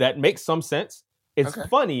 That makes some sense. It's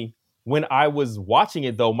funny. When I was watching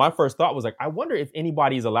it, though, my first thought was like, I wonder if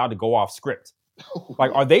anybody is allowed to go off script. Like,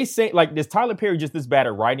 are they saying, like, is Tyler Perry just this bad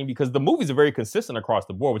at writing? Because the movies are very consistent across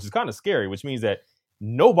the board, which is kind of scary, which means that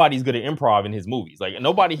nobody's good at improv in his movies. Like,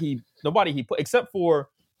 nobody he put, except for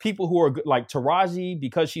people who are good, like Taraji,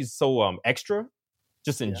 because she's so extra,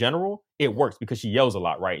 just in general, it works because she yells a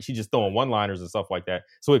lot, right? She's just throwing one-liners and stuff like that,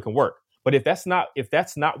 so it can work. But if that's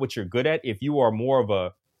not what you're good at, if you are more of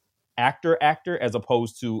a actor as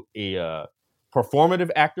opposed to a performative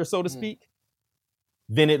actor, so to speak,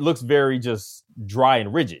 then it looks very just dry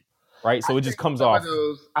and rigid, right? So it just comes off.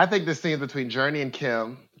 I think the scenes between Journey and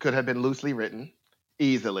Kim could have been loosely written,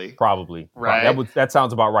 easily. Probably. Right. That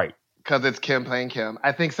sounds about right. Because it's Kim playing Kim.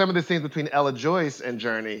 I think some of the scenes between Ella Joyce and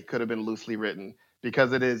Journey could have been loosely written.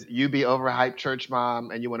 Because it is you be overhyped church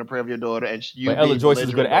mom and you want to pray over your daughter, and but Ella Joyce is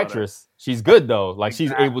a good actress. She's good though. Like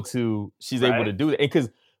she's able to do that. Because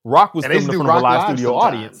Rock was filming from a live studio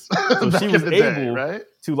audience, so she was able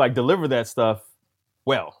to like deliver that stuff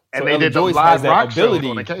well. And so they Ella did Joyce live has that rock ability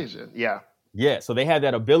shows on occasion. Yeah. So they had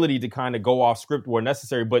that ability to kind of go off script where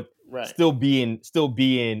necessary, but still being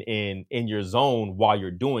in your zone while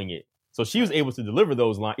you're doing it. So she was able to deliver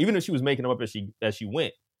those lines, even if she was making them up as she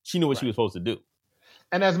went. She knew what she was supposed to do.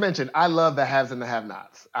 And as mentioned, I love the haves and the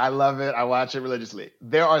have-nots. I love it. I watch it religiously.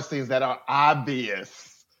 There are scenes that are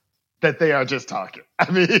obvious that they are just talking.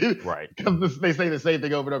 I mean, because they say the same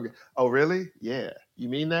thing over and over again. Oh, really? Yeah. You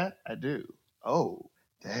mean that? I do. Oh,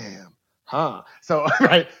 damn. Huh. So,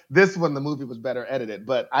 this one, the movie was better edited.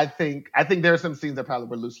 But I think there are some scenes that probably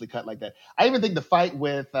were loosely cut like that. I even think the fight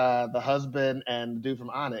with the husband and the dude from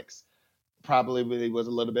Onyx probably really was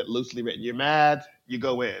a little bit loosely written. You're mad, you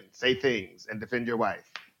go in, say things, and defend your wife.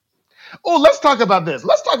 Oh, let's talk about this.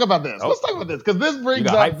 Let's talk about this. Because this brings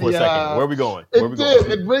up hype for a second. Where are we going?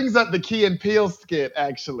 It brings up the Key and Peele skit,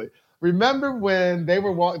 actually. Remember when they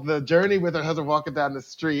were the Journey with her husband walking down the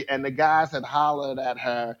street, and the guys had hollered at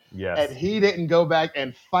her, and he didn't go back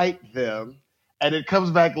and fight them, and it comes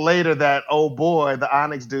back later that old boy, the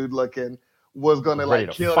Onyx dude looking, was going to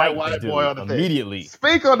kill that white boy on the thing. Immediately.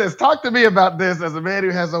 Speak on this. Talk to me about this as a man who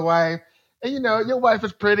has a wife. And, your wife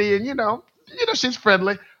is pretty and, she's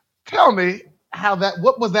friendly. Tell me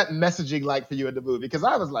what was that messaging like for you in the movie? Because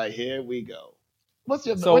I was like, here we go. What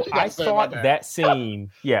you I thought that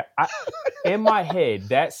scene, in my head,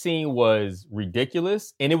 that scene was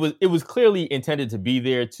ridiculous. And it was clearly intended to be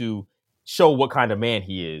there to show what kind of man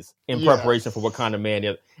he is in preparation for what kind of man he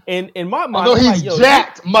is. And in my mind, although he's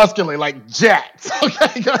jacked, muscularly, like jacked.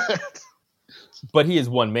 Okay, go ahead. But he is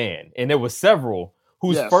one man, and there were several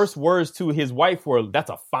whose first words to his wife were, "That's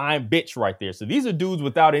a fine bitch right there." So these are dudes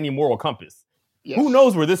without any moral compass. Yes. Who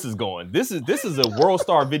knows where this is going? This is a World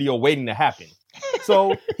Star video waiting to happen.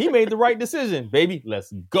 So he made the right decision, baby.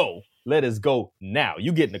 Let's go. Let us go now.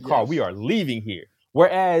 You get in the car. We are leaving here.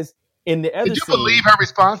 Whereas in the other Did you believe her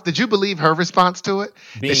response? Did you believe her response to it?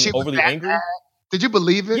 Being overly angry? Did you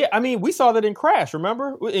believe it? Yeah, I mean, we saw that in Crash.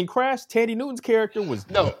 Remember, in Crash, Tandy Newton's character was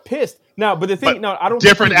pissed. Now, but the thing, I don't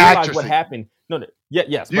think he realized what happened.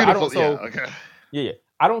 Yes, beautiful. But I don't, so, okay. Yeah.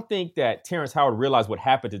 I don't think that Terrence Howard realized what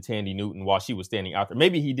happened to Tandy Newton while she was standing out there.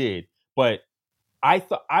 Maybe he did, but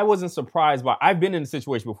I wasn't surprised by. I've been in a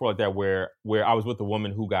situation before like that where I was with a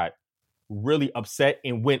woman who got really upset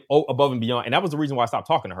and went above and beyond, and that was the reason why I stopped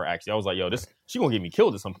talking to her. Actually, I was like, "Yo, she gonna get me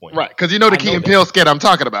killed at some point." Right, because you know the Key and Peele skit I'm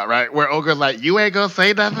talking about, right? Where Olga's like, "You ain't gonna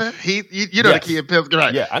say nothing." You know the Key and Peele skit,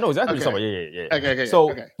 right? Yeah, I know exactly what you're talking about. Yeah. Okay.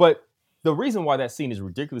 So, but the reason why that scene is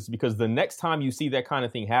ridiculous is because the next time you see that kind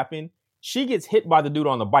of thing happen, she gets hit by the dude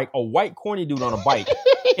on the bike, a white corny dude on a bike,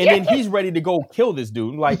 and then he's ready to go kill this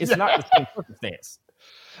dude. Like it's not the same circumstance.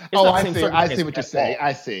 I see what you're saying.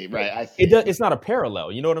 I see. Right. I see. It's not a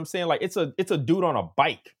parallel. You know what I'm saying? Like it's a dude on a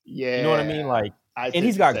bike. Yeah. You know what I mean? Like, and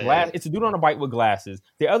he's got glass. It's a dude on a bike with glasses.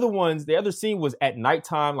 The other scene was at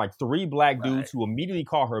nighttime, like 3 black dudes who immediately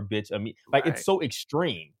call her a bitch. I mean, like it's so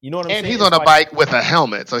extreme. You know what I'm saying? And he's on a bike with a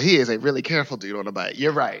helmet, so he is a really careful dude on a bike.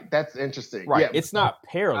 You're right. That's interesting. Right. Yeah. It's not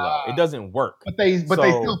parallel. It doesn't work. But they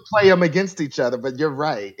still play them against each other. But you're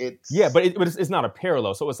right. But it's not a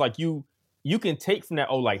parallel. So it's like you can take from that.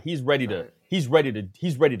 Oh, like he's ready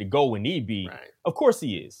to go when need be. Right. Of course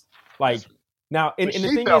he is. Like now, and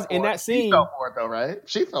the thing is, in that scene, she fell for it though, right?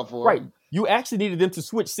 She fell for it. Right. You actually needed them to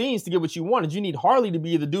switch scenes to get what you wanted. You need Harley to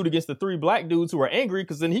be the dude against the 3 black dudes who are angry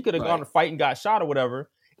because then he could have gone to fight and got shot or whatever.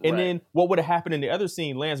 And then what would have happened in the other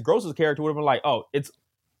scene? Lance Gross's character would have been like, "Oh, it's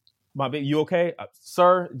my baby. You okay,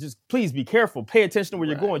 sir? Just please be careful. Pay attention to where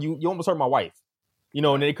you're going. You almost hurt my wife." You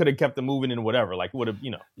know, and they could have kept them moving and whatever. Like, would have,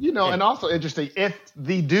 and also interesting if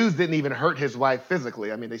the dudes didn't even hurt his wife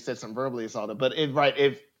physically. I mean, they said some verbally assaulted, but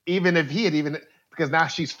if he had because now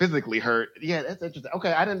she's physically hurt. Yeah, that's interesting.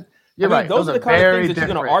 Okay, You're right. Those are the kind of things that you're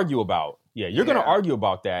going to argue about. Yeah, you're going to argue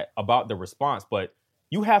about that, about the response, but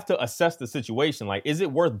you have to assess the situation. Like, is it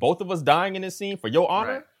worth both of us dying in this scene for your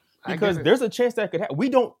honor? Right. Because there's a chance that could happen.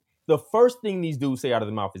 The first thing these dudes say out of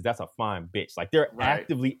their mouth is "that's a fine bitch." Like they're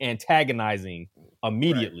actively antagonizing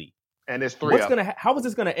immediately. Right. And it's 3 of them. How is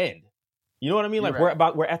this gonna end? You know what I mean? Like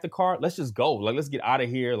we're at the car. Let's just go. Like let's get out of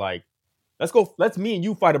here. Like let's go. Let's me and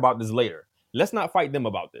you fight about this later. Let's not fight them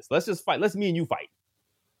about this. Let's just fight. Let's me and you fight.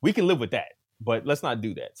 We can live with that, but let's not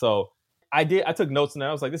do that. So I took notes and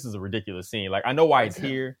I was like, this is a ridiculous scene. Like I know why it's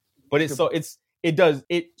here, but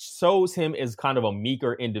it shows him as kind of a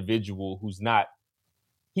meeker individual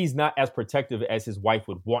he's not as protective as his wife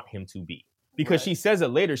would want him to be. Because she says it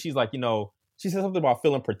later. She's like, she says something about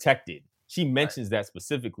feeling protected. She mentions that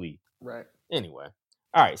specifically. Right. Anyway.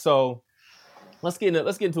 All right. So let's get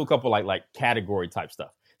into a couple like category type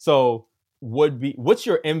stuff. So what's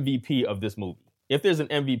your MVP of this movie? If there's an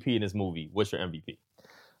MVP in this movie, what's your MVP?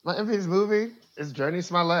 My MVP in this movie is Jurnee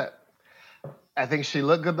Smollett. I think she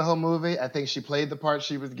looked good the whole movie. I think she played the part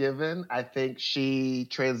she was given. I think she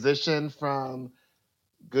transitioned from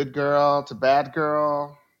good girl to bad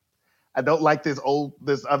girl. I don't like this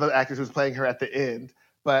other actress who's playing her at the end,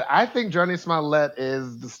 but I think Jurnee Smollett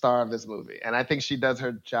is the star of this movie, and I think she does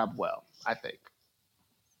her job well. I think.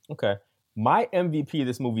 Okay, my MVP of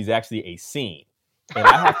this movie is actually a scene, and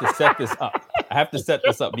I have to set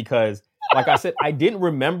this up. Because, like I said, I didn't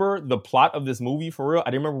remember the plot of this movie for real.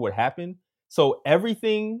 I didn't remember what happened, so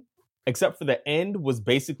everything except for the end was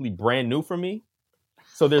basically brand new for me.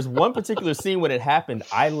 So there's one particular scene when it happened,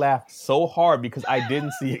 I laughed so hard because I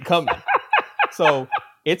didn't see it coming. So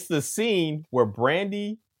it's the scene where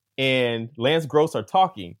Brandy and Lance Gross are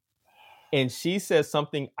talking, and she says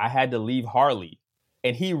something, "I had to leave Harley."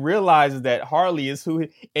 And he realizes that Harley is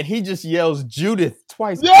and he just yells Judith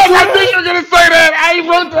twice. Yes, I knew you were going to say that. I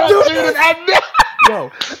wrote that Judith. I knew.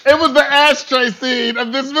 Yo, it was the ashtray scene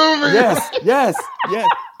of this movie. Yes.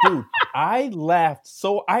 Dude, I laughed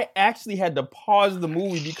I actually had to pause the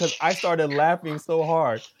movie because I started laughing so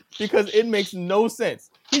hard because it makes no sense.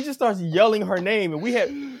 He just starts yelling her name,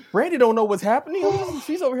 and Brandy don't know what's happening.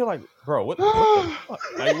 She's over here like, bro, what the fuck?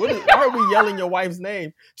 Like, why are we yelling your wife's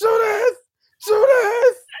name? Judith!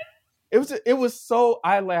 It was so,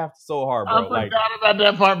 I laughed so hard, bro. I forgot about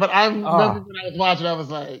that part, but I remember when I was watching, I was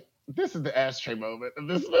like, this is the ashtray moment of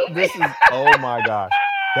this movie. Oh my gosh.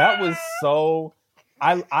 That was so...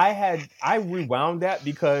 I rewound that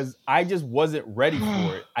because I just wasn't ready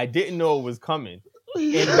for it. I didn't know it was coming. And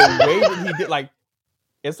the way that he did, like,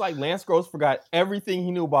 it's like Lance Gross forgot everything he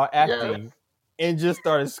knew about acting and just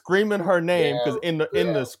started screaming her name because in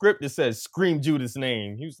the script it says scream Judith's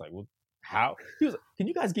name. He was like, well, how? He was like, can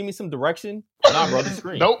you guys give me some direction? Nah, brother,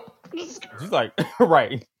 scream. Nope. He's like,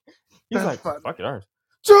 right. He's That's like, funny. fuck it, ours.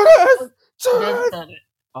 Judith! That's funny.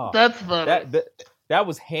 That's funny. That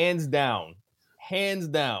was hands down hands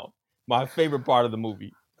down, my favorite part of the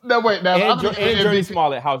movie. No, wait. Now, And, I'm gonna and do Journey MVP.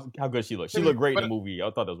 Smollett, how good she looked. She looked great in the movie. I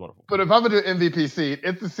thought that was wonderful. But if I'm gonna do MVP scene,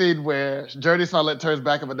 it's the scene where Journey Smollett turns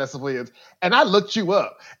back on Vanessa Williams, and I looked you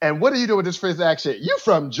up. And what are you doing with this French accent? You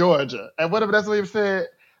from Georgia? And what Vanessa Williams said,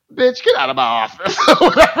 "Bitch, get out of my office."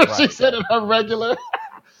 Whatever she said in her regular.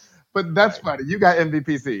 But that's funny. You got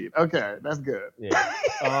MVP scene. Okay, that's good.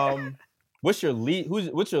 Yeah. What's your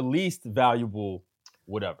least valuable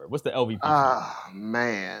whatever? What's the LVP? Oh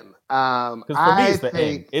man. Because for me, it's the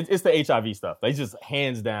end. It's the HIV stuff. They just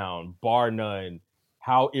hands down, bar none.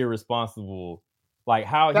 How irresponsible, like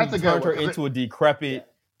how he turned her into a decrepit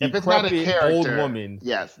old woman.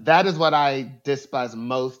 Yes, that is what I despise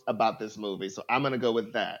most about this movie. So I'm gonna go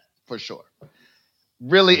with that for sure.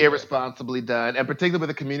 Really irresponsibly done, and particularly with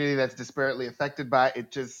a community that's disparately affected by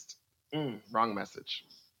it. Just wrong message.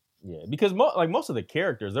 Yeah, because most of the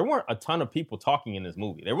characters, there weren't a ton of people talking in this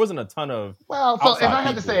movie. There wasn't a ton of so if I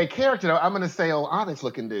had to say a character, though, I'm going to say old Onyx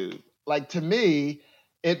looking dude. Like, to me,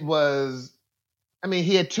 it was, I mean,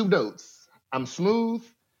 he had two notes. I'm smooth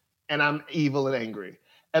and I'm evil and angry.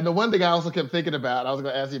 And the one thing I also kept thinking about, I was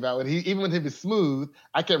going to ask you about, even when he was smooth,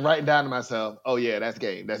 I kept writing down to myself, oh yeah, that's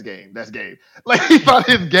game. Like, he thought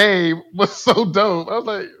his game was so dope. I was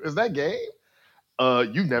like, is that game?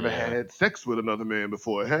 You never had sex with another man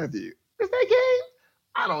before, have you? Is that game?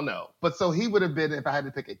 I don't know. But so he would have been if I had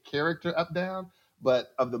to pick a character up, down.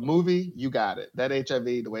 But of the movie, you got it. That HIV,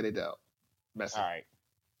 the way they dealt. Messy. All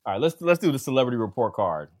right. Let's do the celebrity report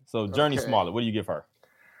card. So Journey Smollett, what do you give her?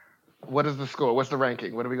 What is the score? What's the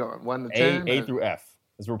ranking? What are we going? 1 to 10? A through F.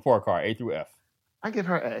 It's a report card. A through F. I give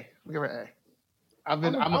her A. I give her A. I'm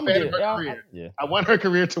a fan of her career. I want her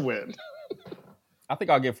career to win. I think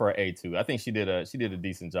I'll give her an A too. I think she did a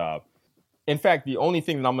decent job. In fact, the only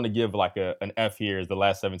thing that I'm going to give like an F here is the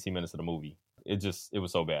last 17 minutes of the movie. It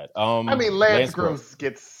was so bad. I mean, Lance Gross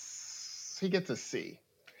gets a C.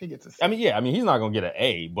 He gets a C. I mean, he's not going to get an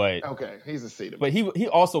A, but okay, he's a C to me. But he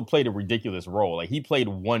also played a ridiculous role. Like he played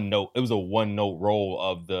one note. It was a one note role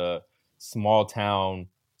of the small town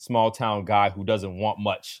guy who doesn't want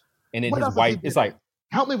much. And then his wife. It's like,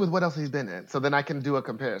 help me with what else he's been in, so then I can do a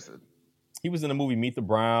comparison. He was in the movie Meet the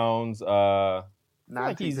Browns.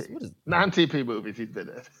 Non-TP movies he's been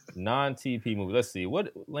in. Non-TP movie. Let's see.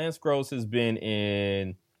 What Lance Gross has been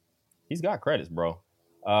in. He's got credits, bro.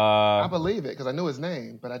 I believe it because I knew his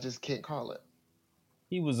name, but I just can't call it.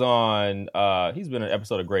 He was on. He's been in an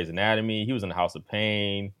episode of Grey's Anatomy. He was in The House of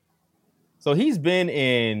Pain. So he's been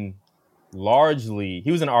in largely. He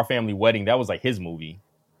was in Our Family Wedding. That was like his movie.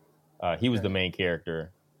 He was the main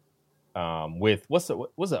character. With was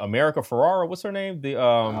it America Ferrara? What's her name?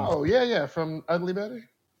 From Ugly Betty.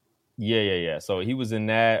 Yeah. So he was in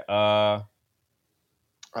that.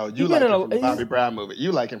 You like him from the Bobby Brown movie.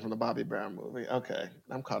 You like him from the Bobby Brown movie. Okay,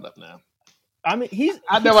 I'm caught up now. I mean,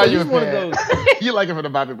 I know why you're one of those. You like him from the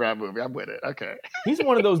Bobby Brown movie. I'm with it. Okay. He's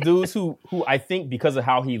one of those dudes who I think because of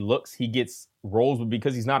how he looks, he gets roles, but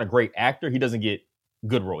because he's not a great actor, he doesn't get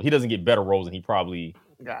good roles. He doesn't get better roles than he probably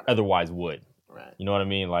otherwise would. Right. You know what I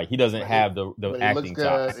mean? Like he doesn't have the acting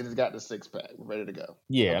chops. He's got the six pack, ready to go.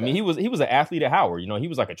 Yeah, okay. I mean he was an athlete at Howard. You know, he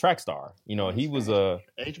was like a track star. You know, he was a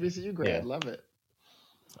HBCU grad. Love it.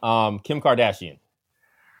 Kim Kardashian.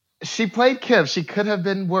 She played Kim. She could have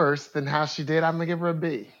been worse than how she did. I'm gonna give her a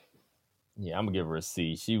B. Yeah, I'm gonna give her a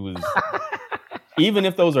C. She was even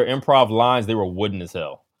if those are improv lines, they were wooden as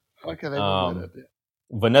hell. Okay, they were wooden.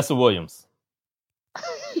 Vanessa Williams.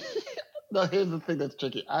 No, here's the thing that's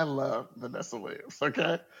tricky. I love Vanessa Williams,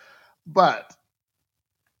 okay? But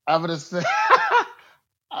I'm gonna say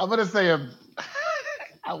I want to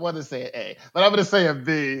say an A, but I'm gonna say a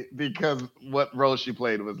B because what role she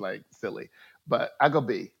played was like silly. But I go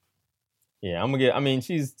B. Yeah,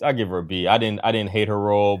 I give her a B. I didn't hate her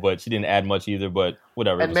role, but she didn't add much either, but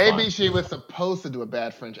whatever. And maybe she was supposed to do a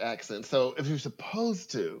bad French accent. So if you're supposed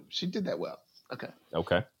to, she did that well. Okay.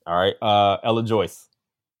 All right. Ella Joyce.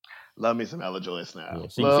 Love me some Ella Joyce now. Yeah,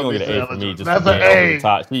 she gonna get an A for me. Just that's an A. The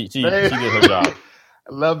top. She did her job.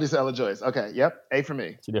 Love me some Ella Joyce. Okay, yep, A for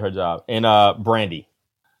me. She did her job. And Brandy.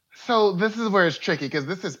 So this is where it's tricky because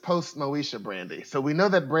this is post Moesha Brandy. So we know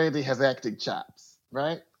that Brandy has acting chops,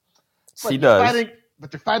 right? She does.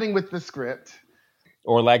 But you're fighting with the script.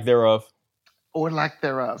 Or lack thereof.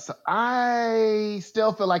 So I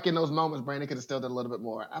still feel like in those moments, Brandy could have still done a little bit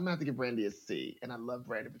more. I'm gonna have to give Brandy a C, and I love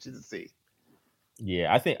Brandy, but she's a C.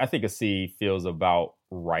 Yeah, I think a C feels about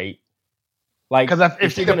right. Like, because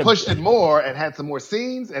if she could pushed it more and had some more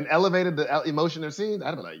scenes and elevated the emotion of scenes,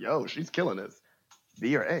 I'd be like, yo, she's killing this.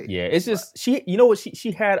 B or A. Yeah, it's just she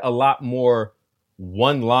had a lot more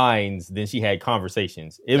one lines than she had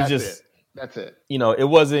conversations. It was just That's it. It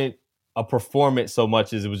wasn't a performance so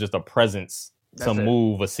much as it was just a presence to That's it.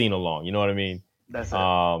 move a scene along. You know what I mean? That's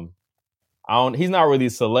it. He's not really a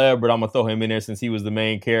celeb, but I'm gonna throw him in there since he was the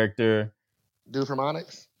main character. Dude from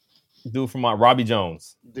Onyx? Dude from Robbie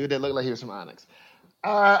Jones. Dude that looked like he was from Onyx.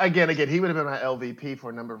 Again, he would have been my LVP for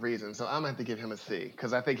a number of reasons. So I'm gonna have to give him a C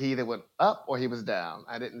because I think he either went up or he was down.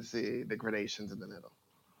 I didn't see the gradations in the middle.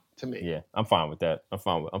 To me, Yeah, I'm fine with that. I'm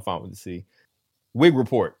fine with the C. Wig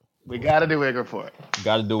report. We got to do Wig report.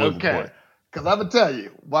 Got to do Wig report. Because I'm gonna tell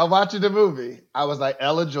you, while watching the movie, I was like,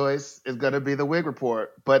 Ella Joyce is gonna be the Wig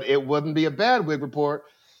report, but it wouldn't be a bad Wig report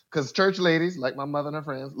because church ladies, like my mother and her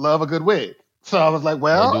friends, love a good wig. So I was like,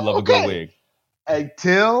 well, they do love a good wig.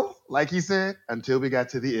 Until, like he said, until we got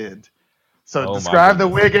to the end. So describe the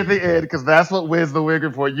wig at the end, because that's what wins the Wig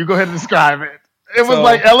report. You go ahead and describe it. It was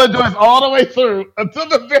like Ella Joyce all the way through until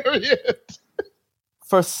the very end.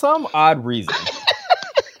 For some odd reason,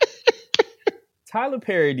 Tyler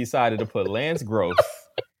Perry decided to put Lance Gross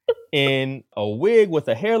in a wig with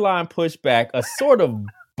a hairline pushed back, a sort of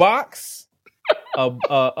box,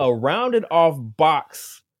 a rounded off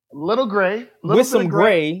box. Little gray. With some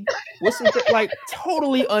gray, like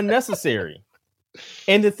totally unnecessary.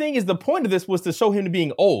 And the thing is, the point of this was to show him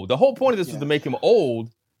being old. The whole point of this was to make him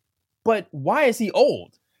old. But why is he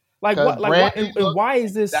old? Like, why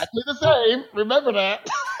is this exactly the same? Remember that.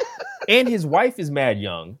 And his wife is mad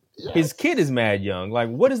young. Yes. His kid is mad young. Like,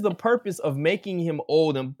 what is the purpose of making him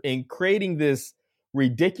old and creating this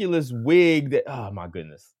ridiculous wig that? Oh my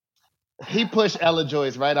goodness. He pushed Ella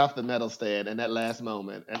Joyce right off the medal stand in that last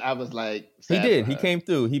moment, and I was like, he did. He came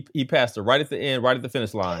through. He passed her right at the end, right at the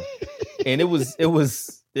finish line, and it was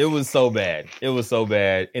so bad. It was so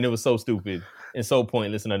bad, and it was so stupid and so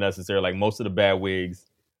pointless and unnecessary. Like most of the bad wigs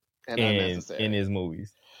in his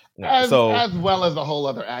movies. As well as the whole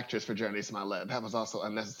other actress for Journey Smollett. That was also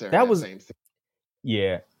unnecessary. That same scene.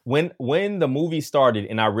 Yeah. When the movie started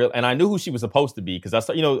and I knew who she was supposed to be because I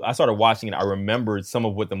started watching it. I remembered some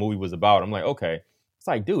of what the movie was about. I'm like, okay. It's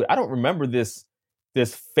like, dude, I don't remember this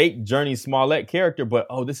fake Journey Smollett character, but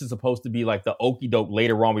this is supposed to be like the okie doke.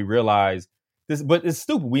 Later on, we realize this, but it's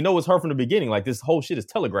stupid. We know it's her from the beginning. Like this whole shit is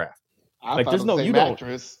telegraphed. I thought it was the same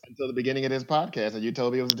actress until the beginning of this podcast, and you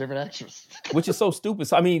told me it was a different actress. Which is so stupid.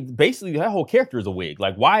 So, I mean, basically, that whole character is a wig.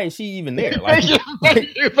 Like, why is she even there? Like,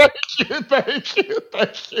 thank you.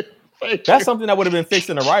 That's something that would have been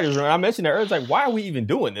fixed in the writers' room. I mentioned that earlier. It's like, why are we even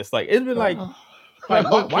doing this? Like, it's been like why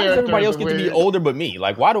does everybody else get to be older but me?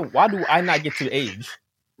 Like, why do I not get to age?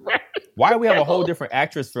 Why do we have a whole different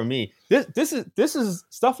actress for me? This is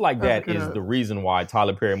stuff like that is the reason why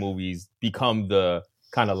Tyler Perry movies become the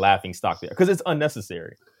kind of laughing stock there because it's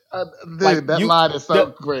unnecessary. Dude, that line is so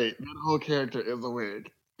great. That whole character is a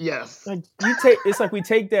wig. Yes. Like you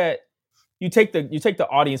take the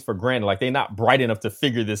audience for granted. Like they're not bright enough to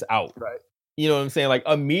figure this out. Right. You know what I'm saying? Like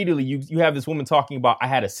immediately you have this woman talking about I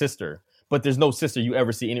had a sister, but there's no sister you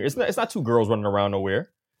ever see anywhere. It's not two girls running around nowhere.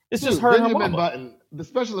 It's just her Benjamin and her mama. Button. The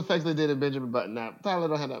special effects they did in Benjamin Button. Now Tyler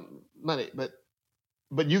don't have that money, but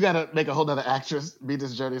you got to make a whole other actress be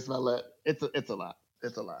this Journey Smollett. It's a lot.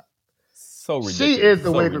 It's a lot. So ridiculous. She is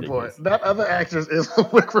the Wig report. That other actress is the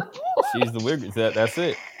Wig report. She's the Wig. That's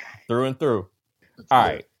it, through and through. All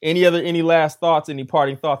right. Any last thoughts? Any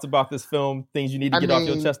parting thoughts about this film? Things you need to get off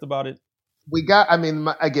your chest about it?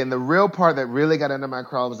 Again, the real part that really got under my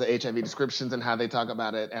crawl was the HIV descriptions and how they talk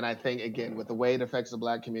about it. And I think, again, with the way it affects the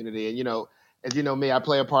Black community, and as you know me, I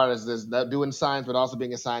play a part as this doing science, but also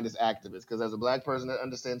being a scientist activist. Because as a Black person that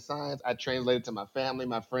understands science, I translate it to my family,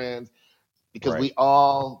 my friends. Because we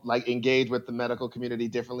all engage with the medical community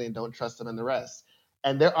differently and don't trust them and the rest.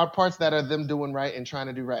 And there are parts that are them doing right and trying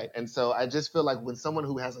to do right. And so I just feel like when someone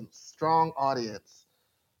who has a strong audience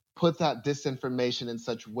puts out disinformation in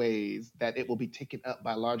such ways that it will be taken up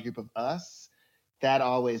by a large group of us, that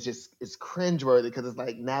always just is cringeworthy because it's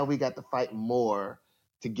like now we got to fight more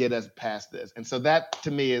to get us past this. And so that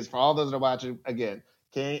to me is for all those that are watching, again,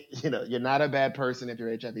 you're not a bad person if you're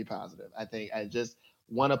HIV positive. I just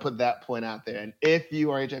want to put that point out there. And if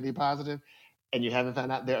you are HIV positive and you haven't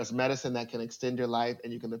found out, there's medicine that can extend your life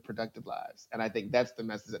and you can live productive lives. And I think that's the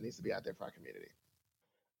message that needs to be out there for our community.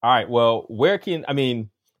 All right. Well,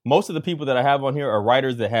 most of the people that I have on here are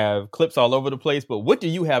writers that have clips all over the place, but what do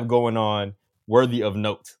you have going on worthy of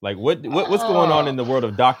note? Like what's going on in the world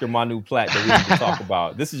of Dr. Manu Platt that we need to talk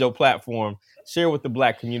about? This is your platform. Share with the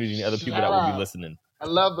Black community and other people that will be listening. I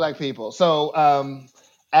love Black people. So,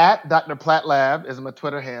 at Dr. Platt Lab is my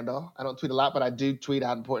Twitter handle. I don't tweet a lot, but I do tweet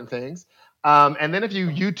out important things. And then if you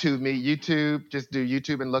YouTube me, just do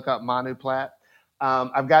YouTube and look up Manu Platt.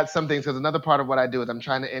 I've got some things, because another part of what I do is I'm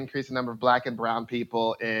trying to increase the number of Black and brown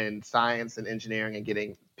people in science and engineering and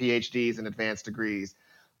getting PhDs and advanced degrees.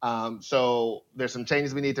 So there's some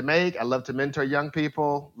changes we need to make. I love to mentor young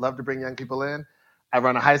people, love to bring young people in. I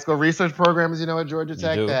run a high school research program, as you know, at Georgia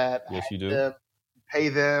Tech. do? That Yes, you do. pay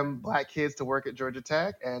them, Black kids, to work at Georgia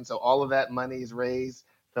Tech. And so all of that money is raised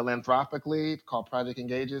philanthropically, called Project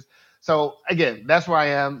Engages. So again, that's where I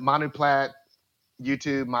am. Manu Platt,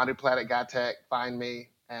 YouTube, Manu Platt at GovTech, find me.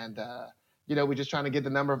 And, we're just trying to get the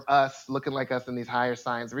number of us looking like us in these higher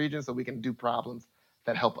science regions so we can do problems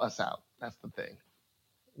that help us out. That's the thing.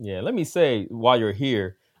 Yeah, let me say, while you're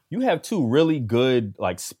here, you have two really good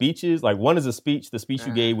speeches. Like, one is the speech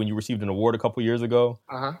you gave when you received an award a couple years ago.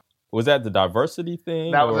 Was that the diversity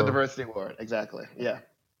thing? That was a diversity award, exactly. Yeah.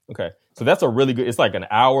 Okay, so that's a really good. It's like an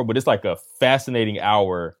hour, but it's like a fascinating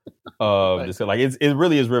hour of this. Like, it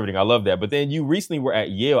really is riveting. I love that. But then you recently were at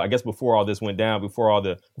Yale, I guess, before all this went down, before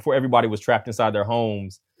everybody was trapped inside their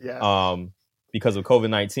homes, yes. Because of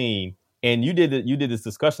COVID-19, and you did this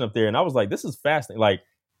discussion up there, and I was like, this is fascinating. Like,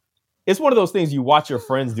 it's one of those things, you watch your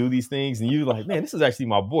friends do these things, and you're like, man, this is actually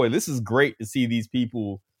my boy. This is great to see these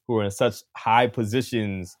people who are in such high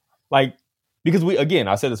positions, like. Because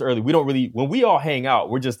I said this earlier, we don't really, when we all hang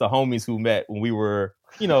out, we're just the homies who met when we were,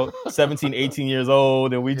 17, 18 years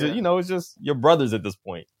old. And we just, it's just your brothers at this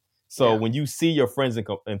point. So when you see your friends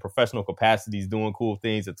in professional capacities doing cool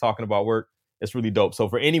things and talking about work, it's really dope. So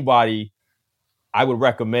for anybody, I would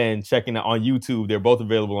recommend checking out on YouTube. They're both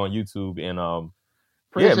available on YouTube. And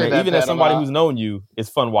even as somebody who's known you, it's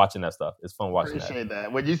fun watching that stuff. It's fun watching Appreciate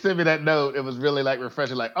that. When you sent me that note, it was really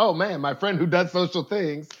refreshing. Like, oh man, my friend who does social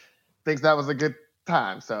things thinks that was a good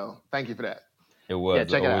time. So thank you for that. It was. Yeah,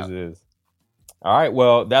 check it it always out. is. All right.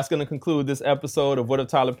 Well, that's going to conclude this episode of What If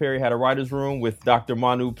Tyler Perry Had a Writer's Room with Dr.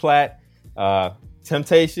 Manu Platt.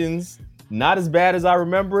 Temptations, not as bad as I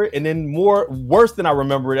remember it, and then worse than I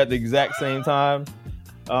remember it at the exact same time.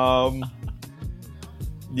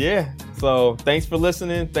 Yeah. So thanks for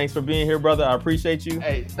listening. Thanks for being here, brother. I appreciate you.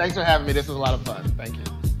 Hey, thanks for having me. This was a lot of fun. Thank you.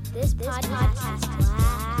 This podcast.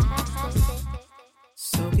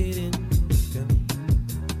 Soak it in,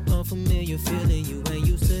 yeah. Unfamiliar feeling, you ain't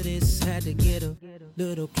used to this. Had to get a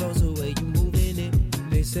little closer where you moving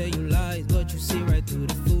it. They say you lies, but you see right through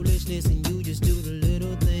the foolishness, and you just do the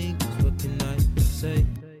little things. What can I say?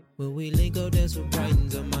 When we link up, that's what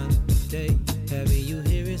brightens up my day. Having you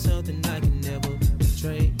here is something I can never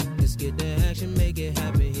trade. Let's get the action, make it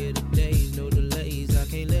happen here today. No delays, I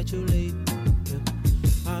can't let you leave. Yeah.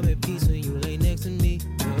 I'm at peace when you lay next to me.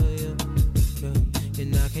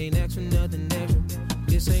 And I can't ask for nothing extra.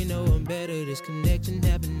 This ain't no one better. This connection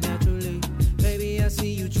happened naturally. Baby, I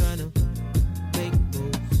see you tryna make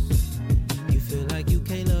moves. You feel like you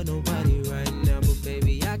can't love nobody right now, but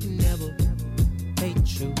baby, I can never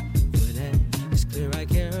hate you for that. It's clear I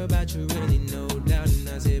care about you, really, no doubt. And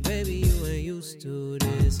I said, baby, you ain't used to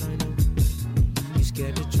this. I know you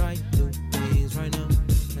scared to try new things right now.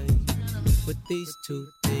 But these two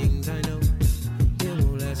things I know it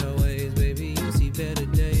won't last always, baby. You see better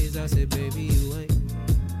days. I said, baby, you